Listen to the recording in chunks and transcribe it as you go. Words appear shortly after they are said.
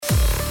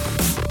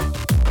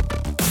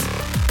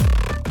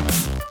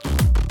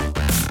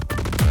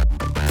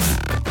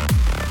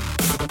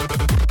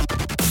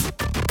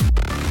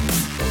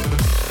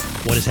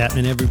What is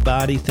happening,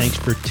 everybody? Thanks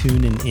for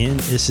tuning in.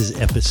 This is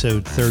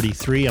episode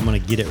 33. I'm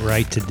going to get it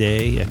right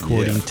today,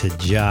 according to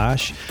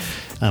Josh.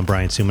 I'm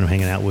Brian Suman. I'm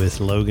hanging out with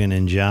Logan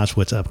and Josh.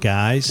 What's up,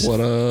 guys? What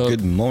up?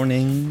 Good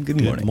morning.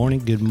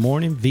 Good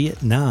morning,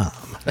 Vietnam.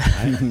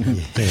 Right?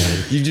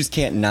 Yeah. You just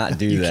can't not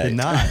do that. You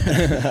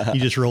cannot.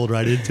 You just rolled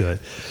right into it.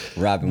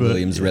 Robin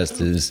Williams, rest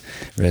his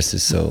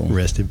soul.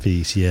 Rest in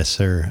peace. Yes,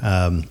 sir.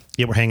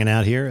 We're hanging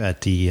out here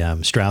at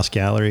the Strauss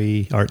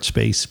Gallery Art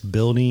Space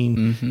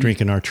building,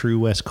 drinking our True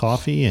West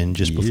coffee. And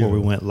just before we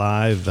went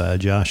live,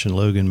 Josh and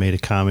Logan made a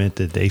comment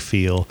that they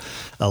feel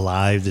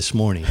alive this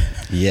morning.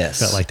 Yes.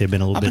 Felt like they've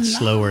been a little bit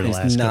slower the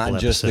last couple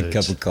episodes. It's not just the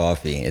cup of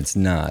coffee. It's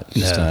not.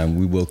 This time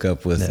we woke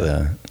up with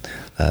a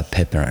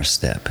pep in our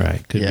step.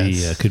 Right.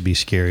 Could be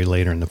scary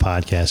later in the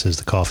podcast as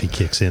the coffee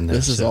kicks in there.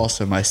 This is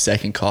also my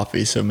second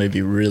coffee, so it may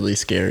be really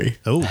scary.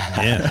 Oh,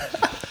 yeah.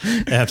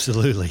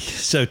 Absolutely.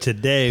 So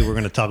today we're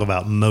going to talk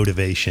about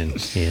motivation.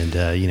 And,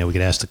 we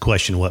could ask the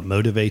question, what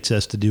motivates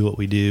us to do what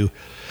we do?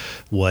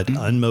 What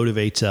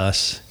unmotivates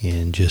us?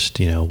 And just,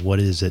 what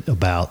is it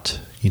about,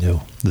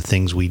 the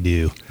things we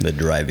do? The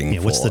driving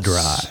force. What's the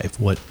drive?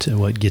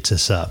 What gets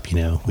us up?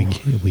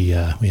 We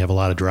have a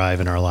lot of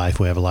drive in our life.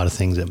 We have a lot of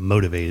things that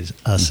motivate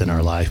us in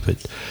our life.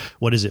 But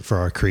what is it for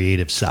our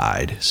creative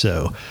side?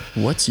 So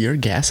what's your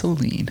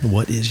gasoline?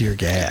 What is your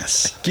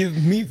gas?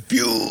 Give me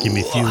fuel. Give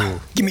me fuel.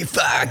 Give me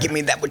fire. Give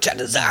me that which I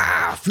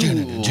desire.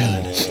 Fuel.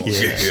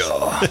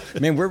 Yeah.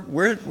 Man,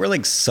 we're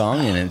like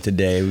songing it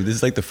today. This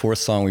is like the fourth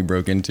song we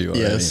broke into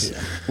already. Yes.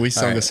 We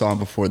sung a song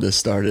before this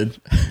started.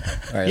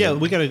 All right,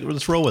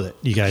 let's roll with it.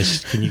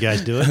 Can you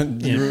guys do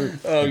it? Yeah.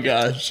 Oh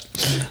gosh.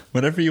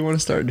 Whatever you want to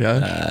start,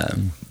 Josh.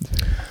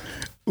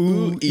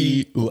 Ooh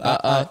ee ooh ah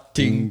ah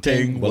ting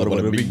ting what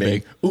a big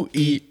bang. Ooh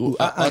ee ooh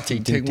ah ah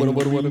ting ting what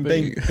a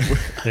bang.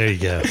 There you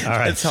go. All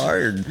right. It's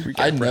hard.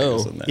 I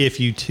know. If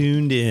you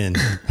tuned in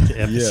to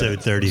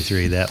episode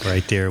 33, that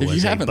right there was If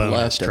you a haven't bonus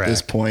left track. at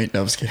this point,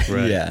 no, I was kidding.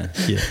 Right. Yeah.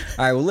 Yeah.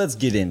 All right, well, let's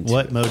get into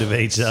What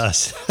motivates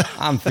us?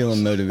 I'm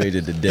feeling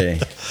motivated today.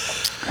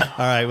 All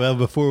right. Well,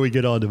 before we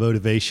get on to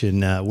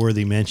motivation,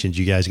 worthy mentions,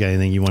 you guys got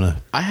anything you want to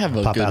I have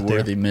a pop good out there?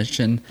 worthy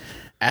mention.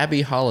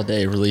 Abby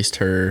Holiday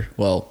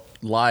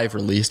live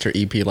released her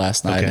EP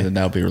last night, Okay. and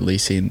they'll be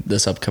releasing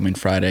this upcoming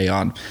Friday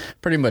on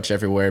pretty much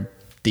everywhere.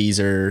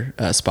 Deezer,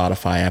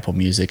 Spotify, Apple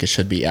Music. It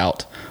should be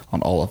out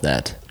on all of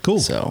that. Cool.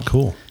 So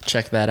Cool.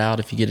 check that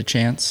out if you get a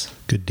chance.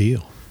 Good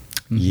deal.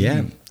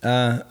 Yeah.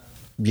 I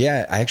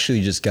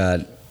actually just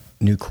got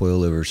new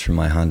coilovers for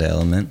my Honda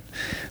Element,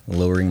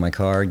 lowering my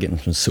car, getting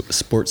some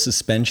sport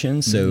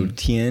suspension. So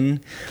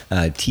Tien,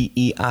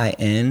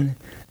 T-E-I-N,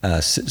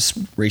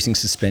 racing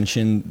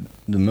suspension,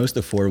 the most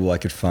affordable I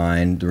could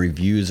find. The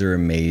reviews are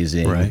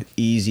amazing, Right.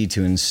 Easy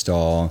to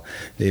install.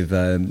 They've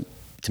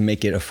to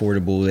make it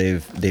affordable,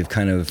 they've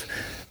kind of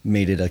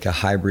made it like a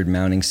hybrid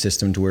mounting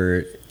system to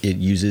where it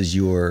uses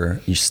your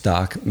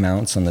stock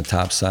mounts on the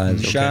top side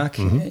of the shock,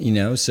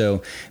 so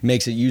it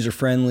makes it user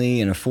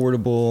friendly and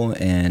affordable.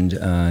 And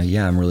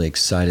I'm really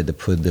excited to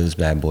put those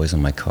bad boys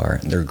on my car.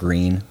 They're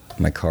green.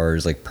 My car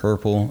is like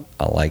purple.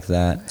 I like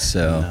that.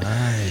 So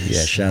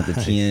shout out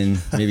to Tien.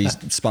 Maybe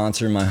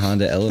sponsor my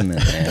Honda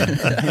Element, man.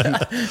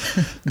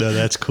 No,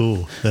 that's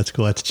cool. That's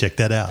cool. I have to check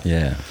that out.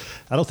 Yeah.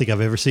 I don't think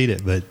I've ever seen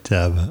it, but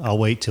I'll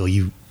wait till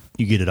you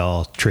get it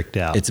all tricked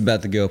out. It's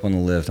about to go up on the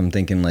lift. I'm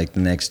thinking like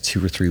the next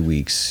 2 or 3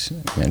 weeks,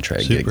 I'm going to try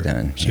to get it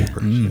done.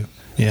 Super.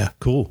 Yeah,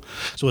 cool.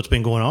 So what's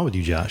been going on with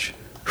you, Josh,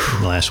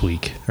 last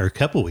week or a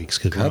couple weeks?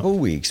 Couple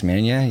weeks,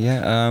 man.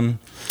 Yeah.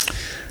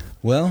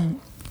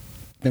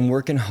 Been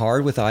working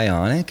hard with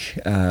Ionic.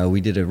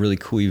 We did a really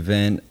cool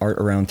event, Art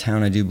Around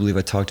Town. I do believe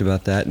I talked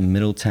about that in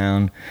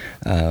Middletown.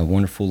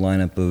 Wonderful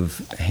lineup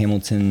of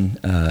Hamilton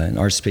and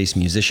art space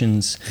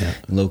musicians,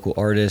 local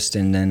artists.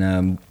 And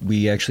then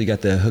we actually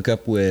got to hook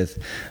up with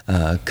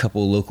a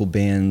couple local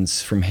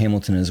bands from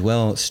Hamilton as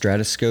well,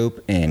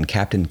 Stratoscope and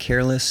Captain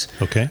Careless.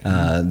 Okay.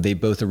 They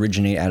both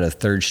originate out of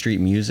 3rd Street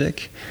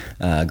Music.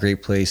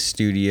 Great place,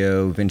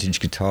 studio, vintage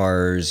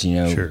guitars,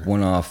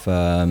 one-off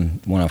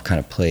kind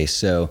of place.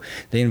 So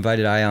they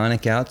invited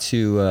Ionic out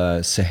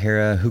to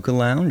Sahara Hookah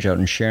Lounge out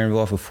in Sharonville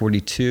off of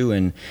 42,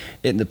 and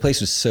the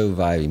place was so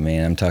vibey,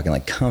 man. I'm talking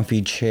like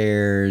comfy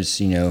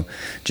chairs,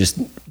 just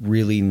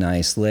really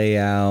nice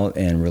layout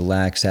and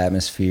relaxed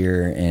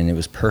atmosphere, and it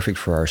was perfect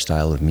for our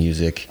style of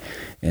music.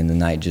 And the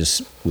night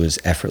just was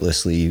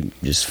effortlessly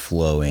just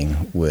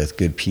flowing with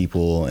good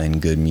people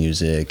and good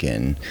music.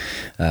 And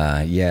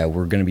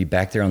we're going to be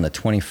back there on the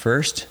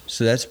 21st.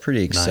 So that's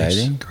pretty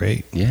exciting. Nice.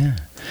 Great. Yeah.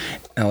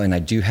 Oh, and I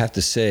do have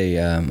to say,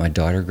 my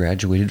daughter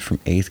graduated from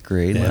 8th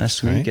grade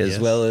last week, as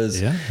well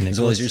as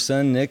your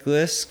son,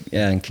 Nicholas.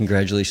 Yeah, and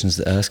congratulations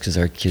to us because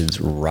our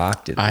kids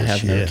rocked it. I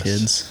have no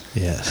kids.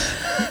 Yes.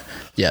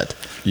 Yet.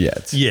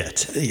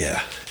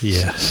 Yeah.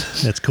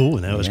 That's cool.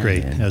 And that was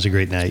great. Man. That was a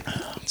great night.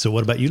 So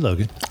what about you,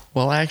 Logan?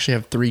 Well, I actually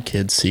have 3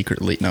 kids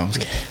secretly. No,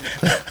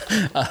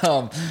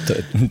 I'm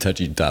kidding.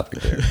 Touchy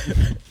topic there.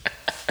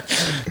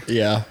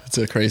 Yeah, it's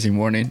a crazy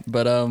morning.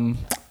 But I'm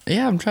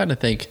trying to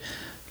think.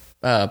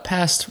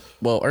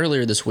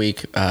 earlier this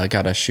week,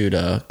 got to shoot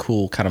a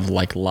cool kind of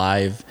like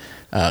live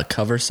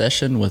cover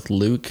session with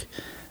Luke.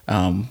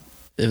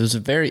 It was a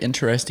very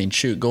interesting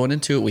shoot. Going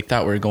into it, we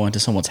thought we were going to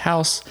someone's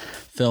house,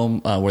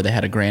 film where they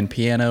had a grand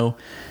piano.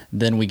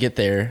 Then we get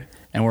there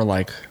and we're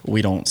like,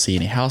 we don't see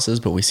any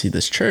houses, but we see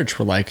this church.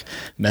 We're like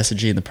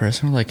messaging the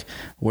person. We're like,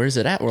 where's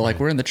it at? We're like,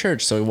 we're in the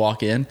church. So we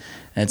walk in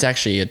and it's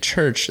actually a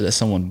church that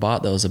someone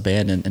bought that was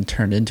abandoned and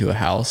turned into a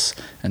house.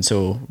 And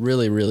so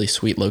really, really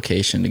sweet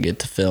location to get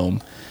to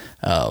film.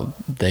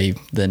 The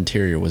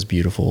interior was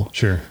beautiful.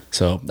 Sure.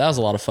 So that was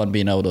a lot of fun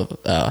being able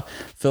to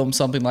film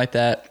something like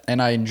that. And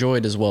I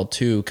enjoyed as well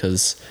too,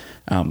 because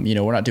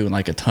we're not doing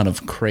like a ton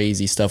of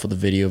crazy stuff with the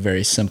video.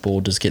 Very simple,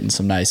 just getting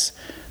some nice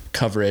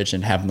coverage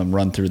and having them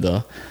run through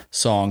the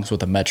songs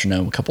with a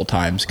metronome a couple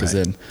times, because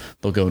then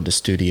they'll go into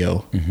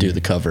studio, do the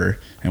cover,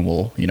 and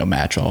we'll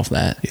match off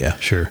that. Yeah,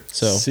 sure.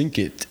 So sync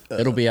it.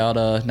 It'll be out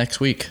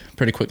next week.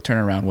 Pretty quick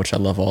turnaround, which I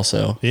love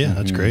also. Yeah,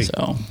 that's great.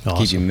 So awesome.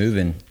 Keep you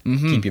moving,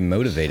 keep you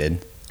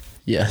motivated.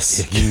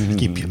 Yes.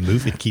 Keep you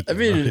moving, keep you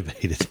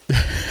motivated.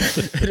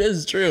 It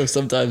is true.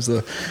 Sometimes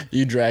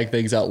you drag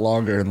things out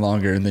longer and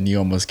longer, and then you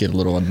almost get a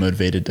little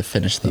unmotivated to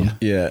finish them.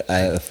 Yeah,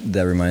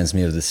 that reminds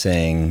me of the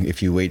saying,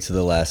 if you wait to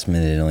the last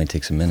minute, it only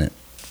takes a minute.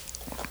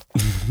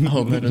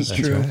 Oh, that is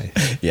That's true.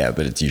 right. Yeah,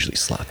 but it's usually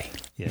sloppy.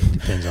 Yeah, it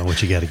depends on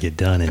what you got to get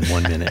done in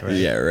 1 minute, right?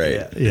 Yeah, right.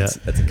 Yeah.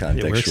 That's a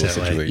contextual that way.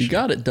 situation. You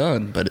got it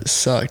done, but it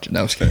sucked.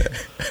 No, I'm just kidding.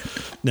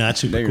 No,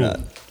 that's super No, you're cool.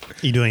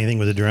 not. You do anything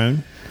with a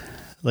drone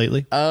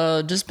lately?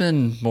 Just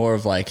been more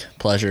of like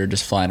pleasure,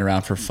 just flying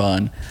around for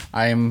fun.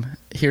 I'm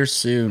here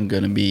soon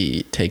going to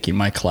be taking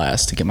my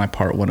class to get my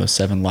Part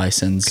 107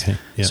 license, Okay,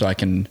 yeah. so I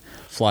can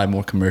fly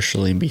more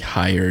commercially and be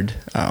hired,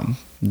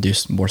 do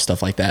some more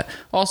stuff like that.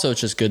 Also,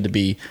 it's just good to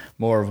be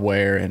more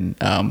aware and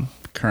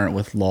current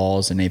with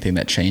laws and anything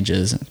that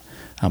changes,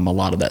 a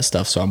lot of that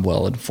stuff, so I'm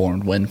well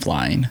informed when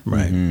flying.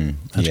 Right.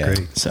 That's Yeah.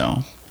 great.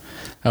 So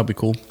that'll be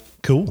cool.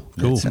 Cool.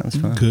 sounds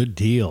fun. Good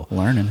deal.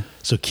 Learning.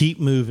 So keep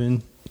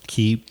moving,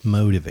 keep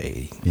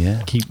motivating.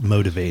 Yeah. Keep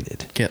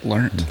motivated. Get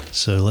learned.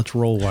 So let's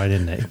roll right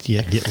in there.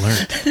 Yeah, get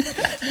learned.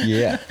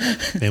 Yeah.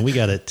 Man, we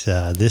got it.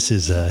 This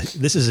is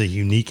a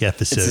unique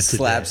episode. It's a today.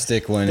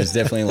 slapstick one. It's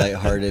definitely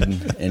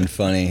lighthearted and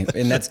funny.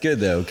 And that's good,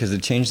 though, because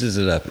it changes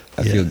it up.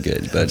 I feel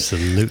good. But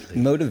Absolutely.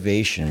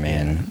 motivation,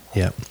 man.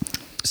 Yeah.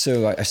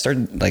 So I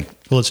started, like...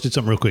 Well, let's do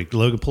something real quick.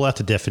 Logan, pull out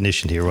the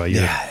definition here while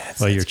you're that's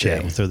chatting.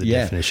 great. We'll throw the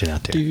definition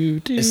out there.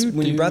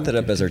 When you brought that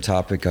up as our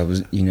topic, I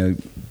was,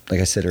 like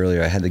I said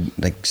earlier, I had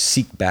to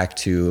seek back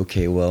to,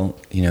 okay, well,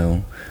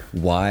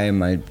 why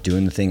am I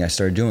doing the thing I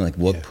started doing? Like,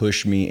 what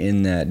pushed me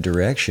in that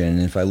direction?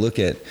 And if I look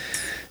at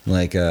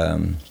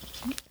the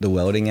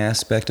welding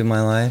aspect of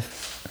my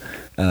life,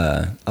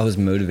 I was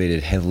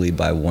motivated heavily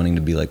by wanting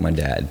to be like my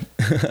dad.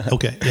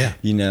 Okay.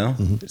 Yeah.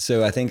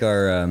 So I think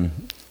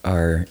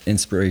our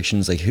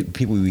inspirations, like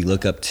people we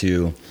look up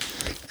to,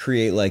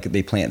 create, like,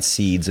 they plant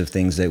seeds of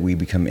things that we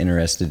become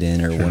interested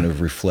in or want to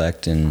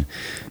reflect, and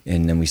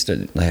then we start,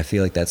 like, I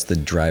feel like that's the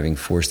driving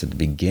force at the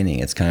beginning.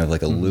 It's kind of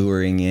like a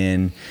luring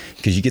in,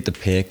 because you get to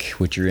pick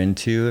what you're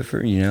into,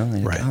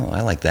 Right. Oh,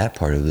 I like that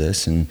part of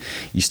this, and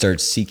you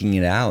start seeking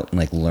it out and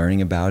like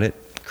learning about it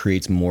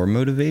creates more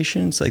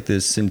motivation. It's like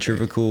this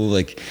centrifugal,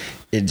 like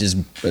it just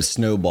a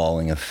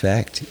snowballing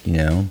effect,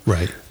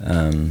 Right.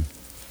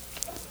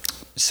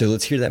 So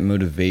let's hear that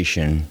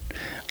motivation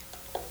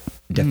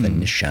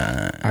definition.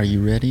 Are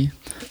you ready?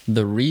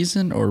 The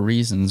reason or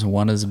reasons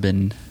one has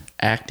been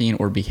acting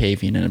or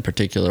behaving in a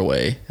particular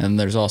way. And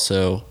there's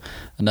also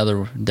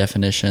another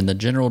definition, the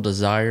general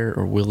desire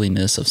or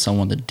willingness of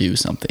someone to do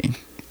something.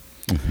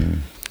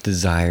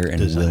 Desire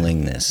and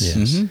willingness.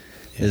 Yes. Yeah.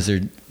 Is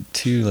there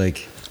two,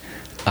 like,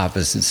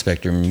 opposite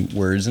spectrum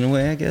words in a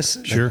way, I guess?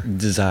 Sure. Like,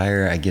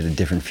 desire, I get a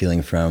different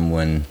feeling from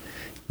when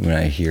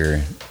I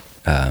hear...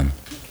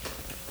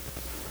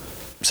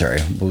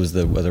 sorry, what was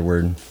the other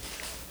word?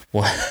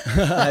 What?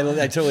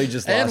 I totally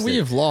just lost And we it.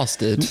 have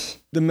lost it.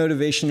 The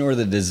motivation or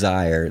the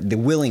desire, the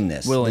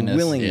willingness. Willingness, The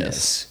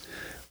willingness.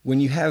 When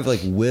you have,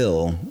 like,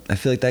 will, I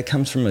feel like that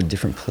comes from a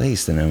different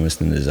place than almost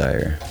the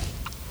desire.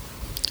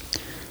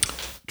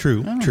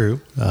 True.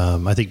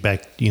 I think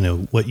back,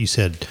 what you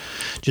said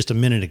just a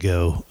minute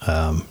ago,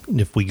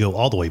 if we go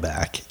all the way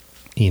back,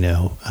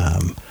 I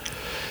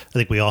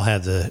think we all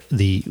have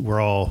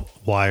we're all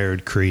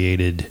wired,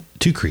 created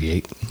to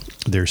create.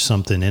 There's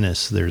something in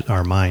us.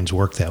 Our minds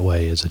work that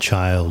way. As a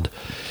child,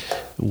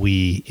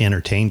 we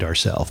entertained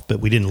ourselves, but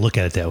we didn't look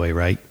at it that way,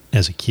 right?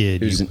 As a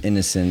kid, It was an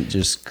innocent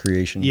just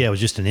creation. yeah, it was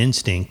just an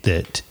instinct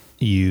that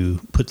you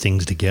put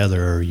things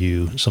together,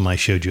 or somebody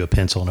showed you a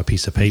pencil and a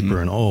piece of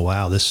paper, and oh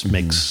wow, this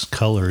makes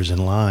colors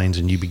and lines,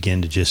 and you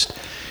begin to just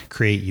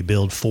create. You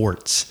build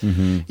forts,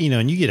 and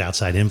you get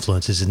outside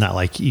influences. It's not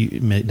like you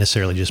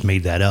necessarily just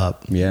made that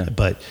up,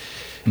 but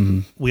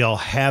we all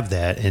have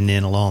that, and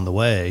then along the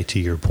way, to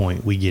your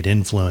point, we get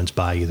influenced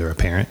by either a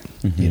parent.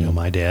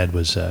 My dad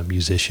was a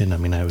musician. I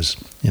mean, I was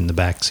in the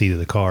back seat of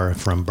the car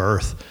from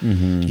birth,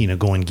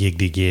 going gig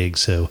to gig,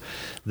 so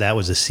that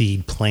was a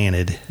seed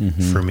planted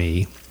for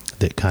me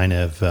that kind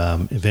of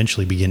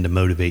eventually began to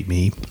motivate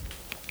me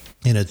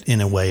in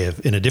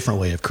a different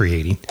way of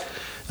creating.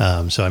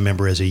 So I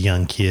remember as a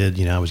young kid,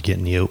 I was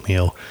getting the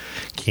oatmeal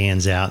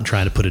cans out and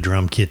trying to put a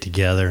drum kit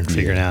together and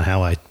figuring out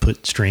how I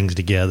put strings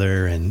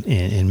together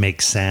and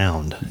make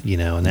sound,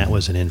 and that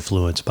was an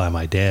influence by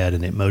my dad,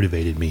 and it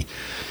motivated me,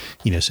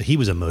 so he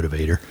was a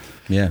motivator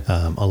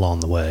along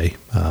the way.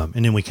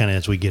 And then we kind of,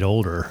 as we get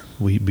older,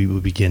 we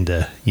begin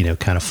to,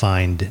 kind of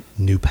find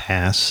new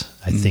paths.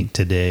 I think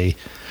today,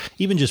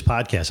 even just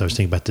podcasts, I was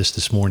thinking about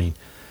this morning.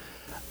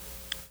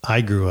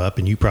 I grew up,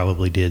 and you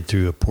probably did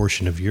through a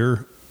portion of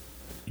your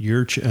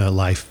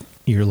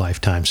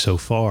lifetime so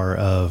far,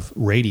 of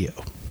radio.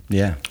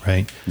 Yeah.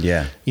 Right.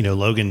 Yeah.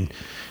 Logan,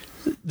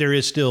 there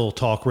is still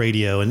talk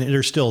radio, and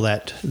there's still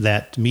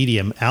that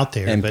medium out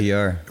there.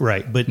 NPR. But,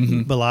 right. But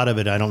a lot of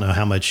it, I don't know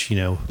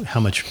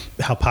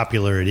how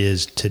popular it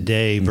is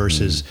today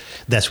versus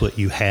that's what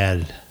you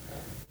had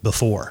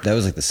before. That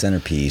was like the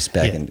centerpiece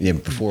back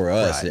before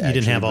us. Right. You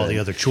didn't have all the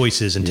other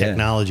choices and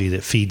technology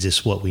that feeds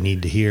us what we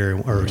need to hear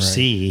or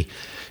see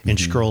and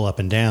scroll up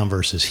and down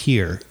versus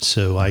here.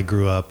 So I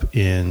grew up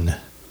in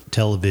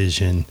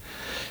television.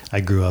 I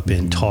grew up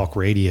in talk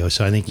radio.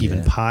 So I think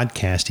even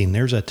podcasting,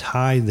 there's a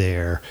tie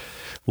there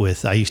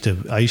with, I used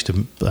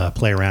to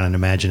play around and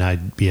imagine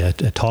I'd be a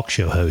talk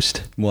show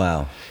host.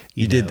 Wow.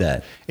 You did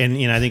that.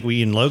 And I think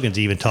we in Logan's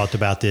even talked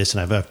about this,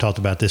 and I've talked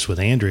about this with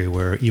Andrea,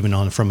 where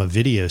even from a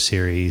video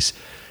series,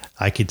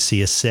 I could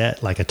see a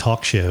set like a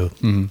talk show,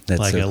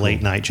 like a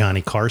late night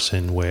Johnny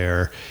Carson,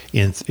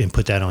 and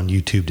put that on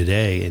YouTube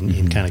today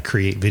and kind of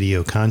create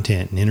video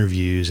content and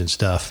interviews and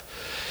stuff.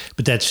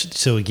 But it's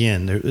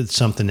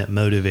something that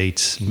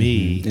motivates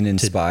me and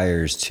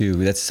inspires too.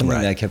 That's something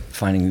that I kept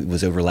finding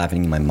was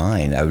overlapping in my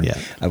mind.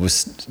 I was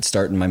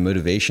starting my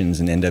motivations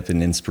and end up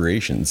in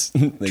inspirations.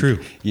 True.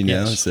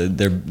 So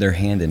they're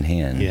hand in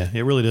hand. Yeah,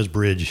 it really does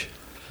bridge,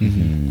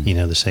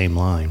 the same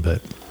line.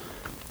 But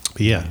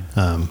yeah.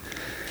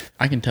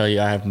 I can tell you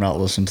I have not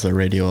listened to the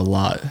radio a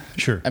lot.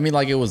 Sure. I mean,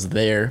 like, it was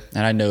there,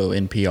 and I know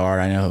NPR.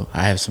 I know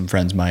I have some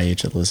friends my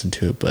age that listen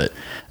to it, but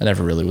I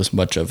never really was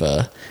much of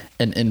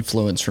an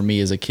influence for me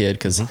as a kid,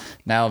 because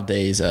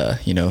nowadays,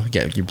 you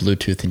get your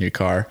Bluetooth in your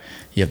car.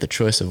 You have the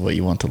choice of what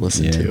you want to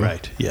listen to.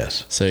 Right,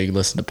 yes. So you can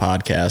listen to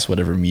podcasts,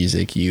 whatever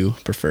music you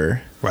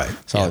prefer. Right.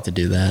 So I like to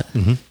do that.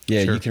 Mm-hmm.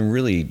 Yeah, sure. You can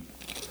really,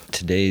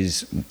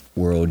 today's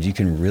world, you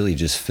can really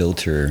just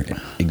filter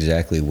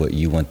exactly what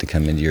you want to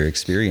come into your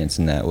experience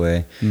in that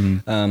way.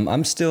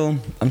 I'm still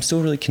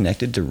really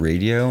connected to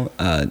radio,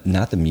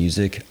 not the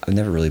music. I've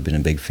never really been a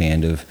big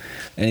fan of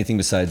anything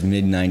besides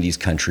mid-90s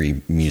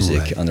country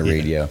music on the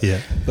radio.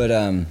 Yeah. But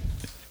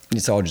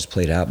it's all just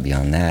played out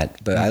beyond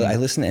that. But I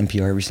listen to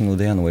NPR every single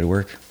day on the way to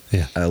work.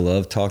 Yeah. I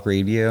love talk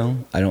radio.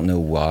 I don't know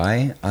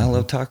why I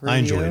love talk radio. I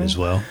enjoy it as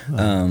well.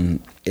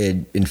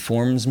 It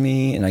informs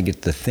me, and I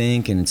get to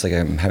think, and it's like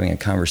I'm having a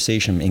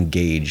conversation. I'm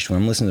engaged. When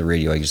I'm listening to the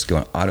radio, I just go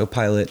on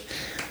autopilot.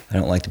 I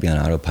don't like to be on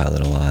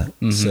autopilot a lot.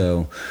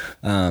 So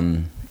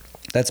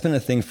that's been a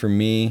thing for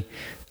me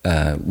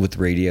with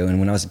radio. And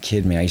when I was a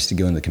kid, man, I used to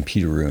go in the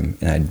computer room,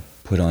 and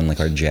I'd put on like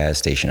our jazz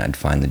station. I'd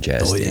find the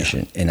jazz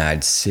station, and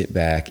I'd sit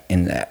back,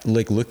 and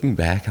like looking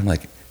back, I'm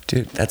like,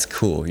 dude, that's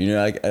cool.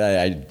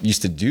 I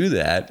used to do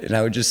that, and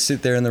I would just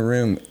sit there in the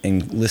room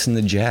and listen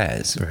to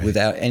jazz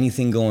without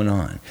anything going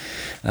on.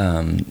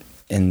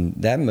 And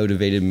that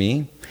motivated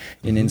me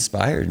and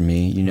inspired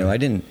me.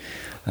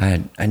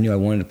 I knew I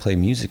wanted to play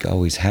music. I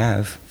always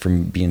have,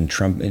 from being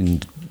trumpet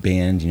and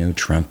band,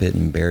 trumpet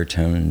and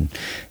baritone,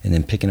 and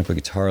then picking up a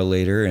guitar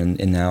later.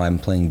 And now I'm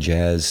playing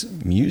jazz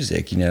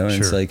music, and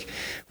it's like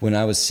when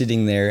I was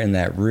sitting there in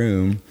that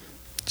room,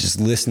 just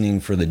listening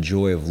for the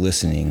joy of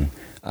listening,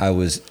 I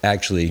was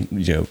actually,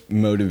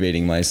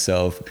 motivating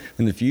myself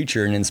in the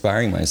future and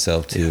inspiring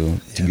myself to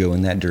go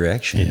in that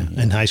direction.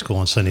 Yeah. In high school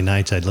on Sunday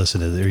nights, I'd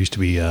listen to, there used to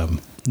be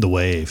The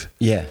Wave.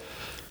 Yeah.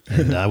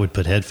 And I would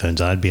put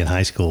headphones on. I'd be in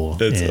high school.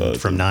 That's and awesome.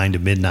 From 9 to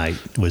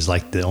midnight was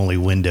like the only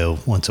window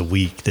once a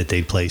week that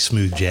they'd play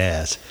smooth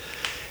jazz.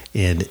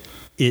 And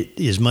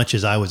as much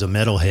as I was a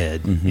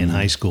metalhead in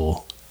high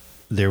school,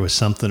 there was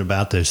something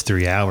about those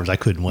 3 hours. I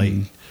couldn't wait.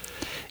 And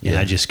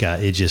it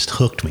just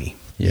hooked me,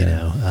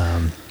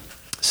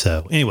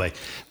 So anyway,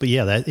 but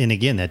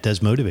that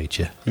does motivate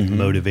you. It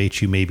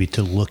motivates you maybe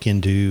to look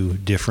into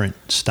different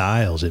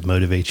styles. It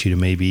motivates you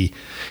to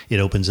it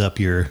opens up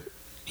your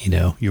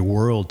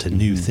world to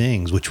new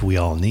things, which we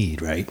all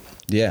need, right?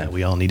 Yeah.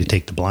 We all need to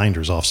take the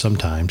blinders off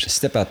sometimes.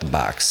 Step out the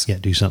box. Yeah,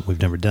 do something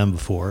we've never done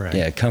before. Right?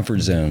 Yeah,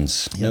 comfort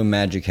zones. Yep. No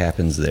magic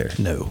happens there.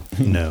 No.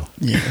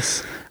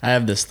 Yes. I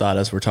have this thought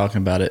as we're talking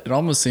about it. It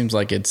almost seems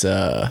like it's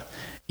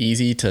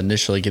easy to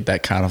initially get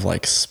that kind of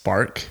like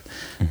spark,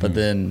 but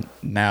then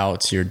now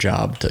it's your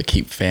job to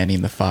keep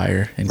fanning the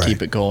fire and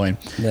keep it going.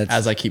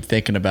 As I keep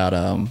thinking about,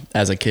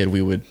 as a kid,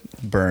 we would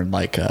burn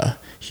like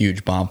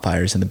huge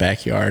bonfires in the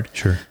backyard.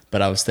 Sure.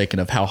 But I was thinking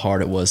of how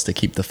hard it was to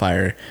keep the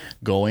fire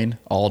going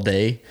all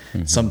day.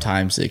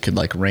 Sometimes it could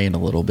like rain a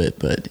little bit,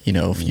 but you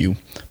know, if you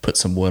put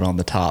some wood on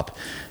the top,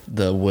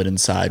 the wood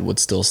inside would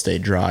still stay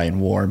dry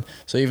and warm.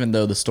 So even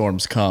though the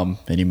storms come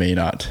and you may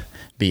not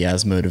be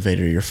as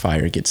motivated or your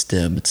fire gets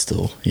dim, it's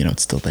still, you know,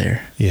 it's still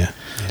there. Yeah.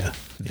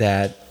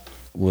 That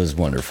was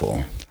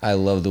wonderful. I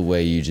love the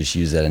way you just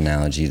use that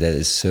analogy. That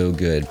is so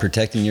good.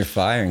 Protecting your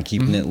fire and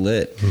keeping it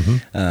lit.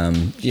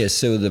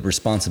 So the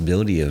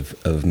responsibility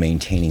of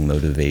maintaining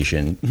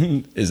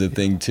motivation is a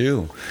thing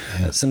too.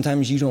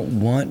 Sometimes you don't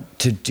want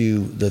to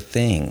do the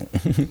thing,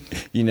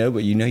 you know,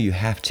 but you know you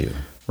have to.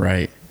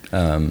 Right.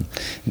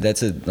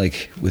 That's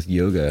like with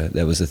yoga,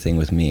 that was the thing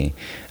with me.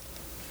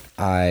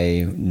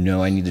 I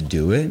know I need to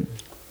do it,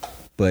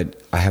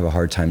 but I have a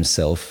hard time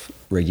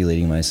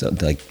self-regulating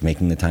myself, like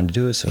making the time to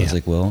do it. So I was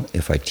like, well,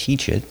 if I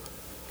teach it,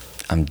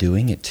 I'm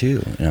doing it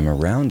too, and I'm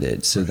around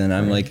it. So then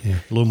I'm like,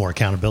 a little more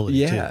accountability.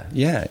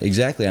 Yeah,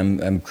 exactly.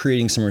 I'm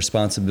creating some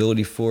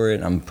responsibility for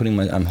it. I'm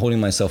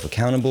holding myself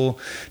accountable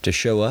to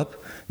show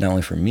up, not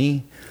only for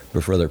me,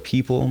 but for other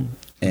people.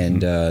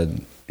 And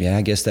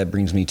I guess that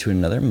brings me to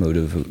another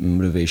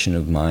motivation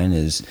of mine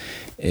is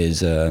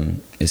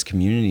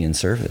community and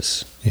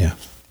service. Yeah.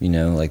 You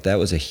know, like that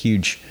was a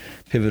huge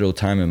pivotal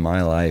time in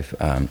my life.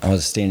 I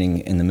was standing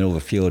in the middle of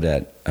a field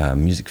at a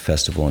music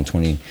festival in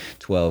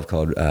 2012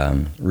 called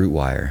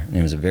Rootwire. And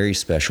it was a very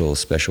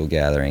special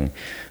gathering.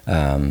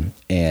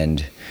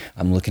 And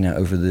I'm looking out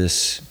over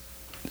this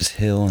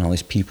hill and all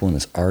these people and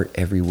this art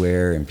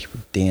everywhere and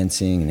people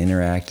dancing and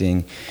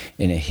interacting.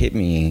 And it hit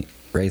me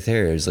right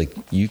there. It's like,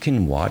 you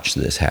can watch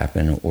this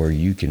happen or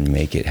you can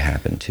make it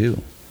happen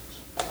too.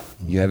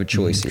 You have a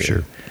choice here.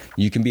 Sure.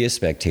 You can be a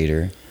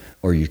spectator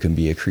or you can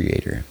be a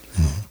creator.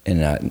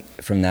 And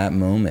from that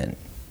moment,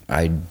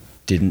 I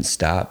didn't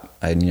stop.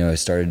 I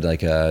started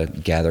like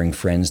gathering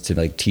friends to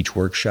like teach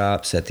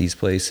workshops at these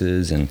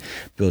places and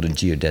build a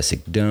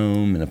geodesic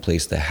dome and a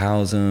place to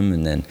house them.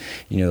 And then,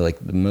 like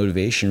the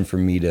motivation for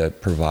me to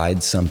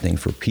provide something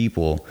for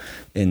people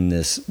in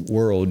this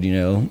world,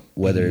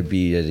 whether it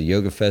be at a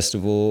yoga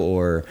festival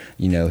or,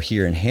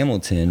 here in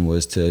Hamilton,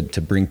 was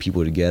to bring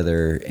people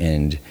together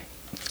and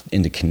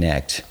to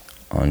connect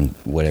on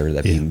whatever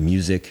that be,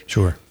 music,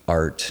 sure,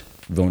 art,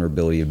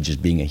 vulnerability of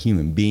just being a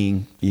human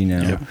being,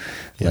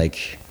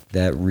 like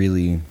that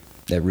really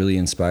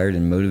inspired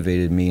and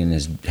motivated me and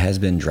has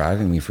been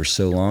driving me for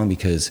so long,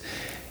 because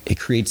it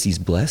creates these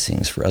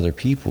blessings for other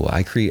people.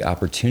 I create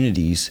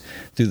opportunities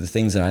through the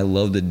things that I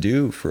love to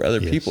do for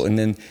other people. And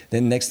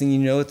then next thing you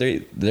know,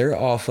 they're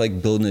off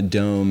like building a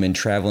dome and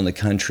traveling the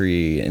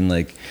country. And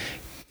like,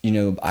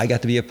 I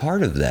got to be a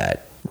part of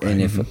that. Right.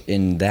 And if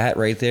in that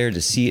right there, to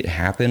see it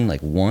happen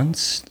like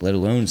once, let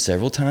alone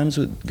several times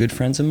with good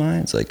friends of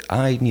mine, it's like,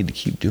 I need to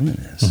keep doing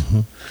this.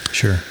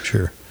 Sure.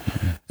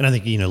 And I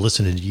think,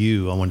 listening to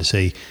you, I want to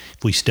say,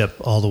 if we step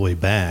all the way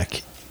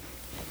back,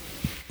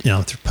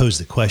 to pose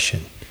the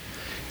question,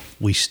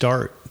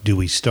 do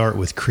we start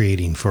with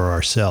creating for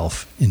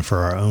ourselves and for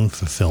our own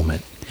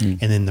fulfillment? And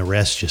then the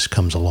rest just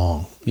comes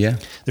along. Yeah.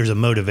 There's a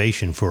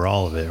motivation for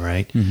all of it,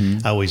 right?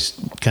 I always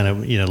kind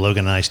of,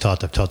 Logan and I I've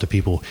talked to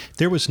people, if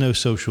there was no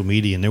social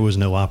media and there was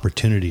no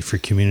opportunity for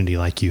community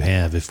like you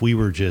have, if we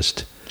were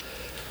just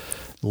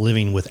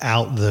living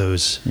without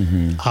those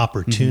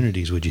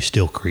opportunities, would you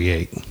still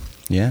create?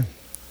 Yeah.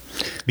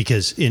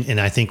 Because, and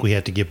I think we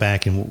have to get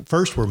back, and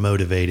first we're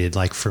motivated.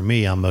 Like for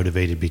me, I'm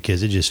motivated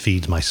because it just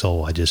feeds my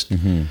soul.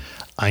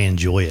 I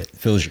enjoy it.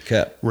 Fills your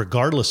cup.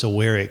 Regardless of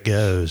where it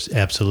goes,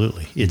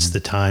 absolutely. It's the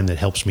time that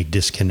helps me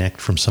disconnect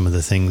from some of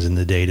the things in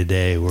the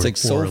day-to-day or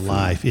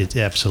life. It's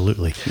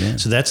absolutely. Yeah.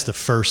 So that's the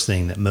first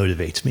thing that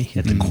motivates me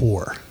at the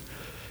core,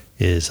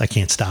 is I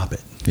can't stop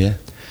it. Yeah.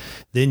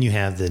 Then you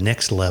have the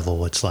next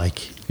level. It's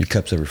like your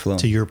cup's overflowing.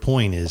 To your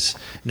point is,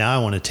 now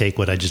I want to take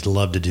what I just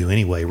love to do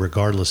anyway,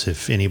 regardless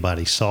if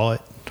anybody saw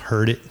it,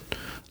 heard it,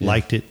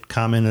 liked it,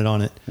 commented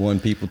on it. One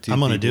people, two. I'm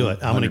going to do it.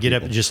 I'm going to get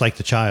up just like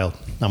the child.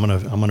 I'm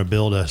going to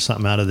build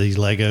something out of these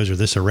Legos or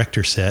this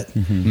erector set,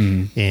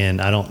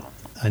 and I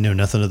know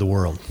nothing of the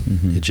world.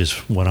 It's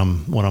just what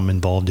I'm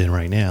involved in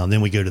right now. And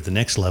then we go to the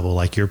next level,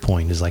 like your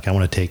point is like, I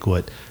want to take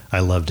what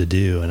I love to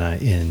do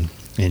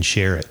and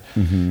share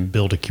it,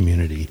 build a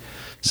community.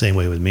 Same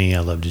way with me. I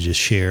love to just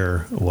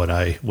share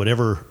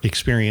whatever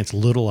experience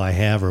little I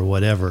have or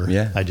whatever.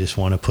 Yeah. I just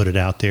want to put it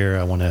out there.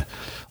 I want to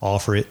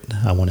offer it.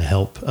 I want to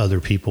help other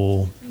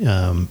people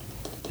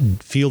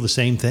feel the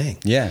same thing.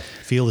 Yeah.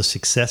 Feel the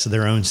success of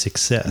their own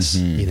success,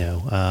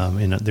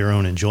 and their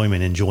own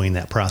enjoying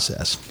that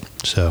process.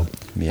 So,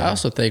 I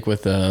also think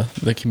with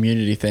the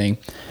community thing,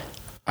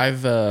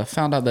 I've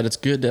found out that it's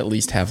good to at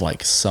least have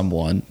like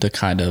someone to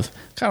kind of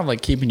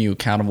like keeping you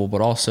accountable, but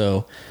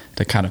also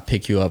to kind of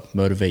pick you up,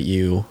 motivate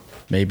you,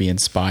 maybe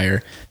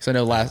inspire. Because I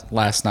know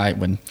last night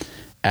when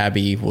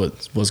Abby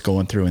was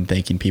going through and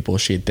thanking people.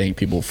 She'd thank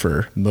people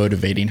for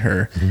motivating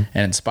her and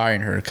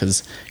inspiring her,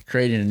 because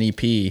creating an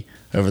EP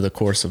over the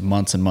course of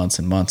months and months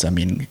and months, I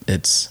mean,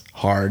 it's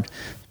hard.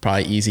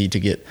 Probably easy to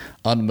get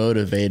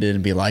unmotivated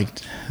and be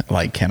like,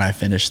 can I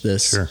finish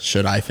this? Sure.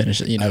 Should I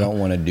finish it? You know, I don't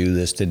want to do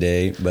this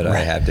today, but I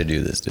have to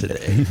do this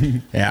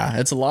today. Yeah,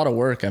 it's a lot of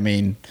work. I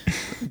mean,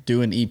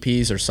 doing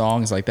EPs or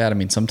songs like that, I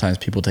mean, sometimes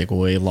people take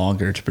way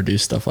longer to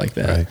produce stuff like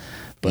that. Right.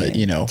 But,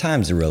 you know,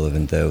 time's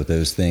irrelevant though.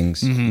 Those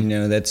things, you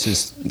know,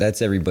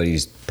 that's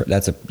everybody's.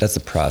 That's a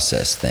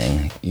process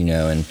thing, you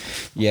know. And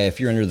yeah, if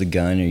you're under the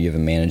gun or you have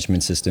a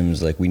management system,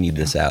 it's like, we need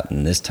this out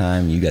in this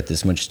time. You got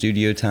this much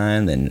studio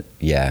time, then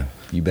yeah,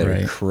 you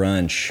better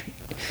crunch.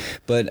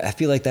 But I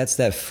feel like that's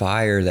that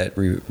fire that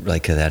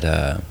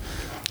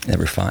that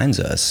refines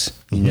us,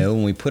 you know,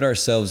 when we put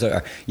ourselves,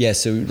 so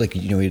like,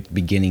 you know, at the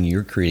beginning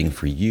you're creating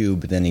for you,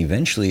 but then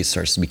eventually it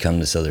starts to become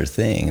this other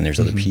thing, and there's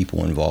other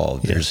people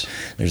involved. Yes.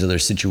 There's other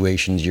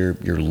situations, you're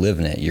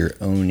living it, you're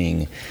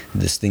owning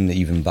this thing that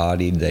you've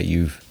embodied, that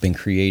you've been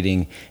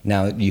creating.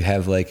 Now you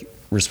have like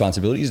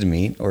responsibilities to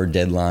meet or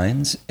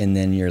deadlines, and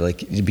then you're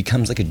like, it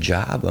becomes like a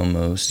job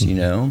almost, you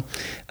know.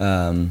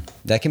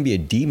 That can be a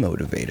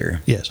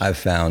demotivator. Yes, I've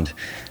found,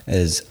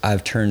 as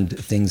I've turned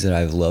things that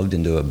I've loved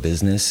into a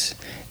business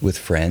with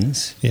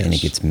friends. Yes. And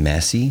it gets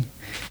messy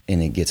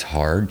and it gets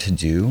hard to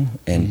do,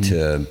 and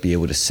to be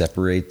able to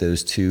separate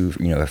those two,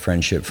 you know, a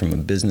friendship from a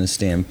business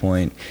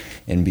standpoint,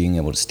 and being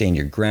able to stand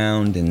your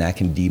ground, and that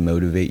can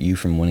demotivate you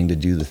from wanting to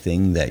do the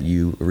thing that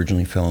you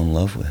originally fell in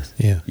love with.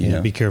 Yeah. You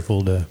know? Be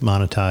careful to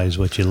monetize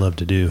what you love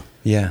to do.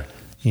 Yeah.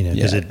 You know,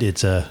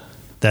 because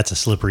that's a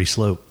slippery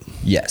slope.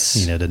 Yes.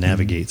 You know, to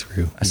navigate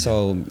through. I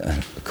saw,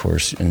 of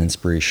course, an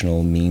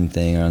inspirational meme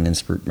thing on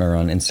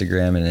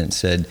Instagram, and it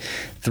said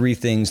 3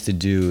 things to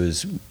do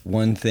is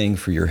one thing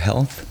for your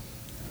health,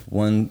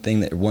 one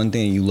thing that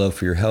you love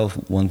for your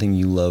health, one thing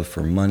you love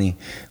for money,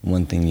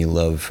 one thing you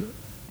love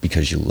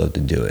because you love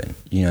to do it.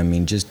 You know what I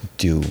mean? Just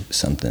do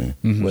something.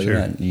 Whether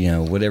not, you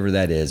know, whatever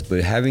that is.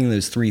 But having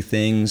those 3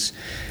 things,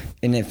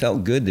 and it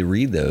felt good to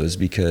read those,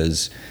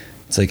 because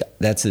it's like,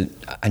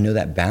 I know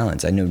that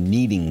balance. I know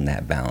needing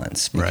that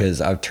balance,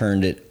 because I've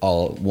turned it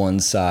all one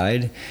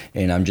side,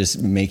 and I'm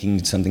just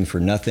making something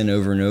for nothing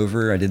over and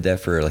over. I did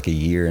that for like a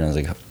year, and I was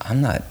like,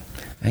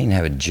 I didn't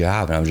have a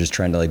job, and I was just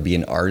trying to like be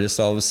an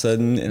artist all of a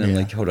sudden. And I'm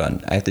like, hold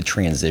on, I have to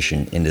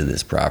transition into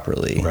this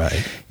properly.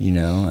 Right. You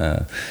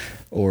know,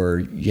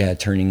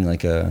 turning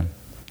like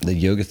the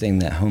yoga thing,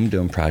 that Home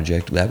Dome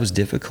project, that was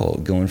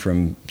difficult, going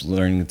from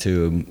learning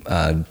to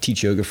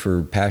teach yoga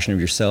for passion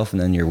of yourself,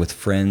 and then you're with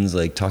friends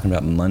like talking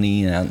about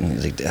money, and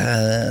it's like,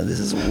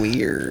 this is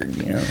weird,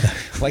 you know.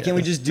 Why can't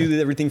we just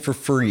do everything for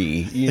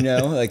free, you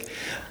know? Like,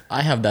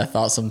 I have that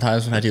thought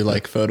sometimes when I do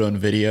like photo and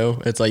video.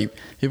 It's like,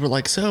 people are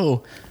like,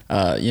 so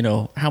you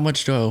know, how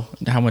much do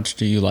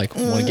you like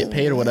want to get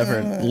paid or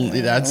whatever?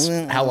 That's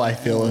how I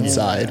feel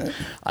inside.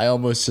 I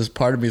almost just,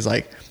 part of me is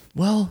like,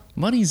 well,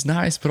 money's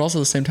nice, but also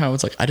at the same time,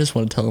 it's like, I just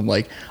want to tell them,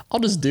 like, I'll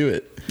just do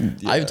it.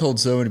 Yeah. I've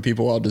told so many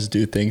people I'll just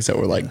do things that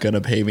were like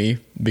gonna pay me,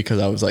 because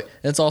I was like,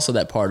 it's also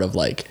that part of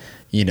like,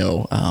 you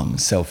know,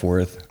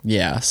 self-worth.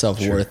 Yeah,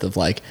 self-worth of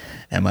like,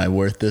 am I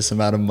worth this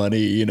amount of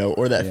money? You know,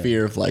 or that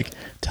fear of like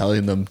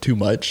telling them too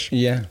much,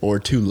 or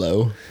too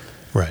low.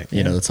 Right.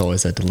 You know, it's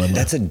always that dilemma.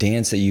 That's a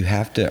dance that you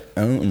have to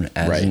own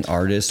as an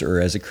artist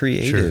or as a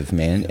creative,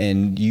 man.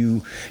 And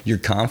your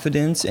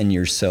confidence and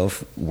your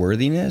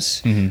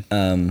self-worthiness,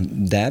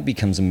 that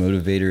becomes a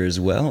motivator as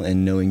well.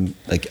 And knowing,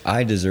 like,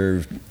 I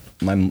deserve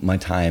my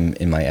time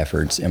and my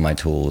efforts and my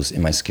tools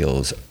and my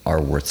skills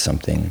are worth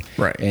something.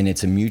 Right. And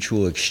it's a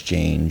mutual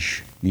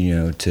exchange, you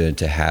know,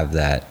 to have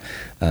that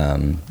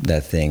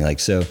thing. Like,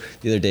 so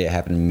the other day it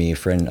happened to me, a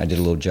friend, I did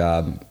a little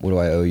job. What do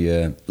I owe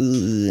you?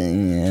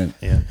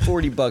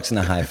 $40 and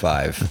a high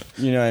five.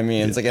 You know what I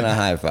mean? It's like in a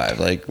high five,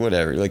 like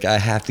whatever. Like, I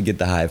have to get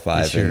the high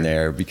five in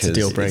there, because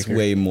it's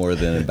way more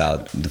than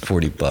about the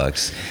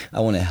 $40. I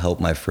want to help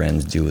my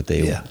friends do what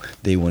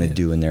they want to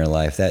do in their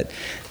life.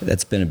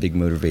 That's been a big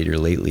motivator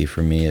lately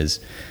for me, is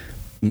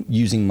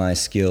using my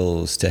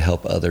skills to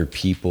help other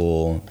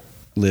people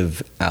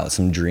live out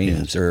some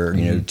dreams, or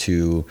you know,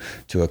 to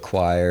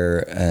acquire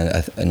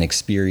an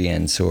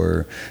experience,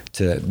 or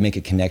to make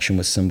a connection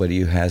with somebody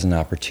who has an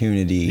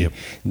opportunity.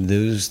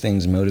 Those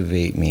things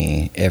motivate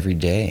me every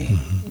day,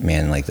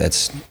 man. Like,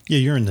 that's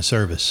you're in the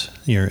service.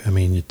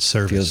 It's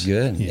service. Feels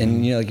good.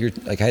 And you know,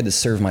 like I had to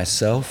serve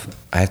myself.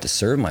 I have to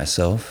serve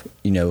myself.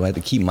 You know, I have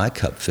to keep my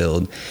cup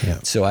filled,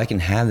 so I can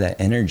have that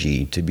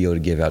energy to be able to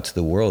give out to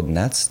the world. And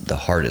that's the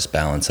hardest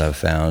balance I've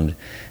found,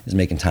 is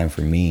making time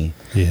for me.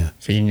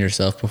 Feeding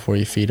yourself before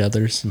you feed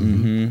others.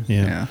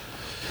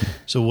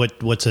 So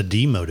what's a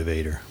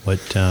demotivator? What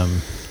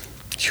kind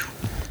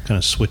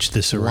of switch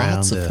this around?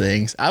 Lots of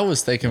things. I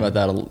was thinking about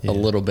that a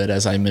little bit,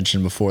 as I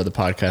mentioned before the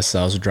podcast,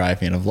 I was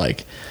driving, of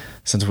like,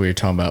 since we were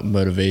talking about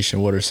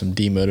motivation, what are some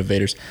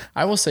demotivators?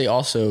 I will say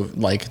also,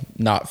 like,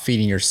 not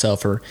feeding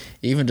yourself, or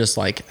even just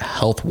like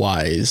health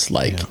wise,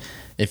 like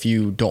if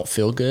you don't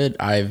feel good,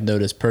 I've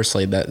noticed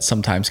personally that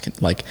sometimes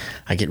like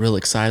I get real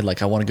excited,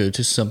 like I want to go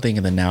do something,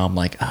 and then now I'm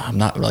like, I'm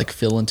not like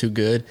feeling too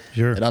good.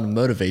 Sure. It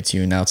unmotivates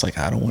you, and now it's like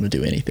I don't want to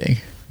do anything,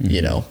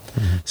 you know.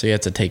 So you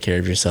have to take care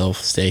of yourself,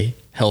 stay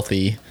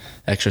healthy,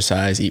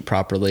 exercise, eat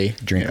properly,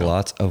 Drink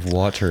lots of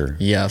water.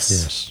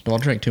 Yes.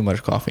 Don't drink too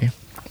much coffee.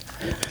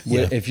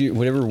 Yeah. If you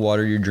whatever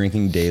water you're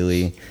drinking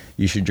daily,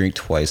 you should drink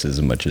twice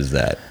as much as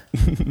that.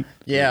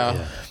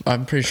 Yeah.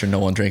 I'm pretty sure no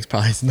one drinks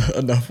probably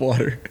enough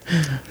water.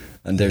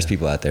 And there's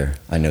people out there.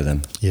 I know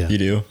them. Yeah. You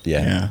do?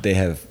 Yeah. They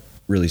have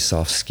really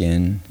soft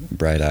skin,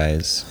 bright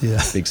eyes,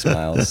 big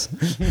smiles.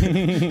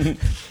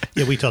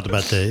 Yeah, we talked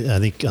about I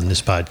think on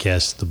this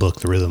podcast, the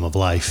book, The Rhythm of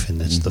Life,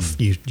 and it's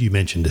you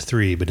mentioned the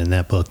 3, but in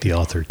that book, the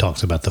author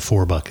talks about the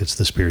 4 buckets: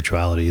 the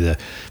spirituality, the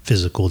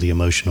physical, the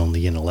emotional, and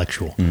the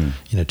intellectual.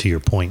 You know, to your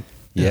point,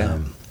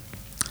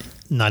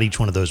 not each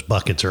one of those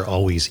buckets are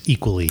always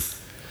equally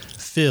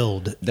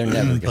filled. They're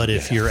never but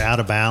if you're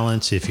out of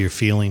balance, if you're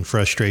feeling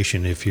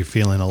frustration, if you're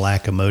feeling a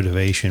lack of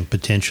motivation,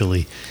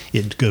 potentially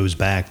it goes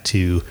back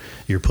to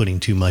you're putting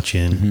too much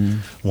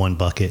in one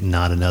bucket and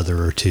not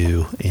another or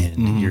two,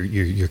 and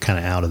you're kind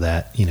of out of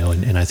that, you know.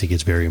 And I think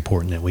it's very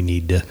important that we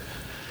need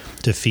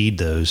to feed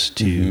those,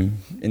 to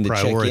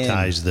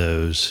prioritize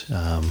those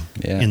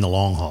in the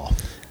long haul.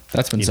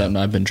 That's been something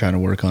I've been trying to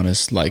work on,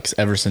 is like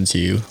ever since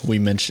you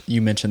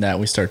mentioned that,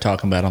 we started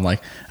talking about it, I'm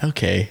like,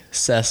 okay,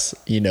 Seth's,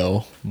 you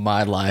know,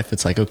 my life,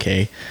 it's like,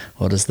 okay,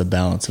 what is the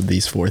balance of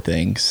these 4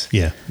 things?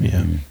 Yeah.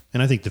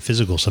 And I think the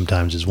physical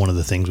sometimes is one of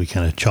the things we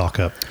kind of chalk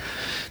up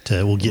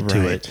to, we'll get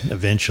to it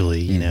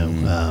eventually, you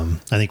know.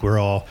 I think we're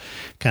all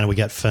kind of, we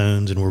got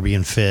phones and we're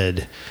being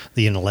fed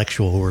the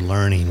intellectual, we're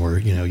learning,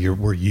 we're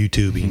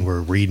YouTubing,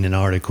 we're reading an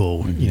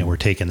article, you know, we're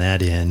taking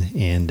that in,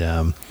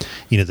 and,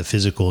 you know, the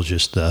physical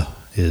just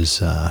is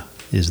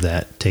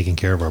that taking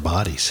care of our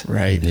bodies.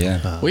 Right.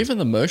 Yeah. Well, even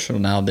the emotional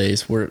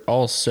nowadays, we're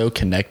all so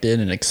connected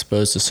and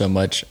exposed to so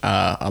much.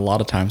 A lot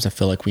of times I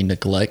feel like we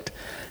neglect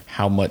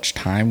how much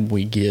time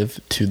we give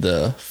to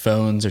the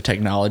phones or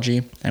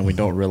technology, and we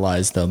don't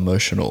realize the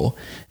emotional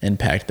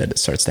impact that it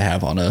starts to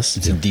have on us.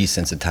 It's a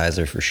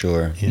desensitizer for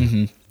sure.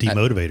 Yeah.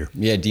 Demotivator.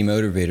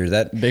 Demotivator.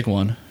 That Big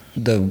one.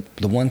 The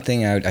one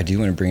thing I do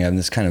want to bring up, and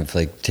this kind of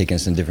like taking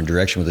us in a different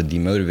direction with a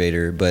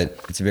demotivator, but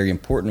it's a very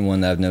important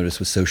one that I've noticed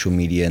with social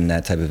media and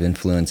that type of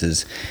influence,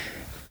 is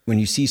when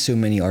you see so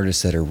many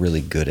artists that are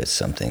really good at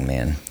something,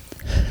 man.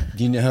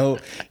 You know,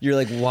 you're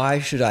like, why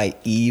should I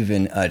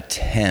even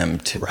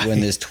attempt when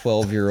this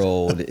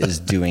 12-year-old is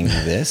doing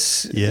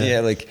this?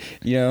 Like,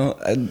 you know,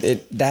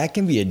 that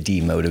can be a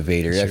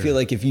demotivator. Sure. I feel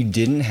like if you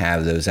didn't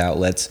have those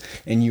outlets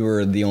and you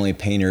were the only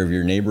painter of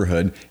your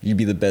neighborhood, you'd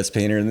be the best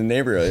painter in the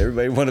neighborhood.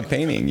 Everybody wanted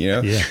painting, you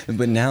know? Yeah.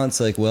 But now it's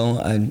like,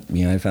 well,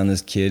 I found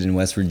this kid in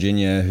West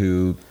Virginia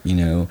who, you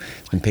know,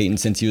 has been painting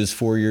since he was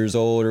 4 years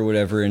old or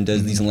whatever, and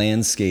does these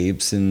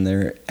landscapes, and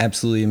they're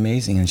absolutely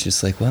amazing. And it's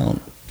just like, well,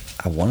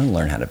 I want to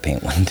learn how to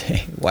paint one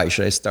day. Why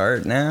should I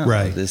start now?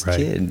 This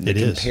kid. The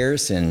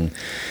comparison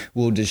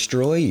will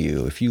destroy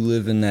you if you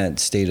live in that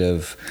state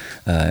of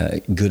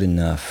good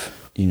enough.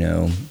 You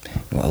know,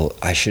 well,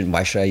 why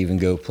should I even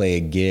go play a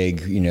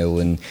gig? You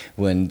know,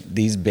 when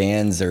these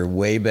bands are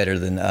way better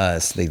than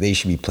us, they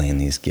should be playing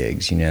these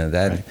gigs. You know,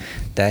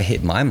 that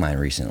hit my mind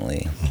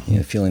recently. You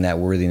know, feeling that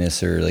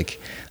worthiness, or like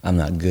I'm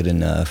not good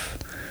enough,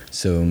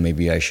 so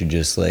maybe I should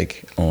just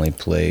like only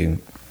play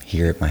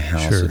here at my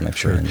house with my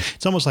friends.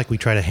 It's almost like we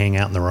try to hang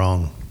out in the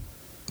wrong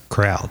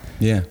crowd.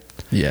 Yeah.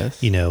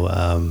 Yes. You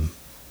know,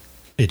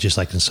 it's just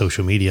like in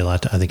social media. I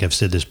think I've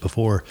said this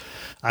before.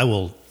 I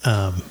will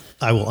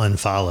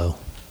unfollow.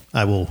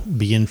 I will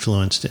be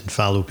influenced and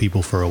follow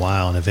people for a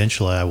while, and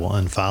eventually I will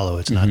unfollow.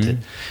 It's not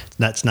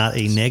that's not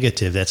a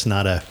negative. That's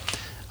not a,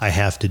 I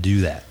have to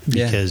do that,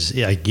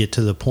 because I get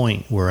to the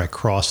point where I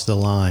cross the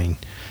line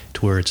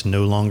to where it's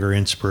no longer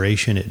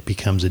inspiration, it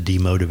becomes a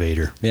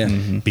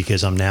demotivator.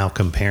 Because I'm now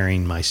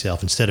comparing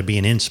myself. Instead of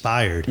being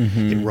inspired,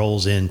 it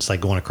rolls in. It's like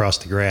going across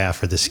the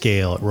graph or the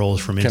scale. It rolls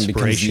from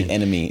inspiration. The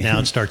enemy. Now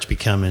it starts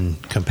becoming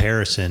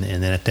comparison,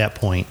 and then at that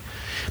point,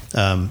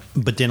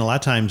 but then a lot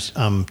of times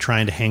I'm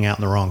trying to hang out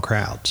in the wrong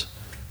crowds.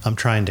 I'm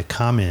trying to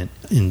comment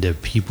into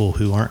people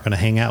who aren't going to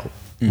hang out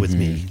with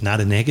me.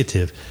 Not a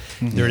negative.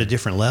 They're at a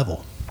different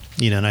level.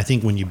 You know, and I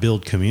think when you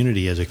build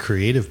community as a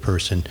creative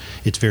person,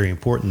 it's very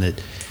important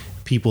that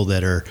people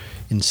that are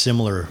in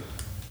similar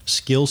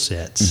skill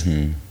sets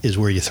is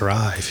where you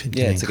thrive. You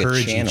can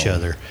encourage each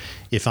other.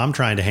 If I'm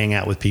trying to hang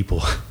out with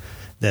people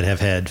that have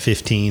had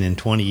 15 and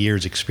 20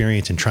 years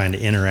experience and trying to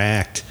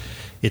interact,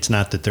 it's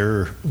not that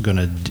they're going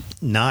to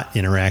not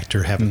interact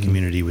or have a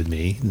community with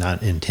me,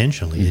 not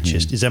intentionally. It's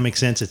just, does that make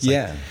sense? It's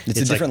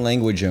it's a different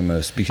language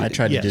almost. Because I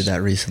tried to do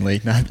that recently.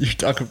 Now you're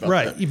talking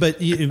about that.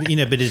 But you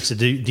know, but it's a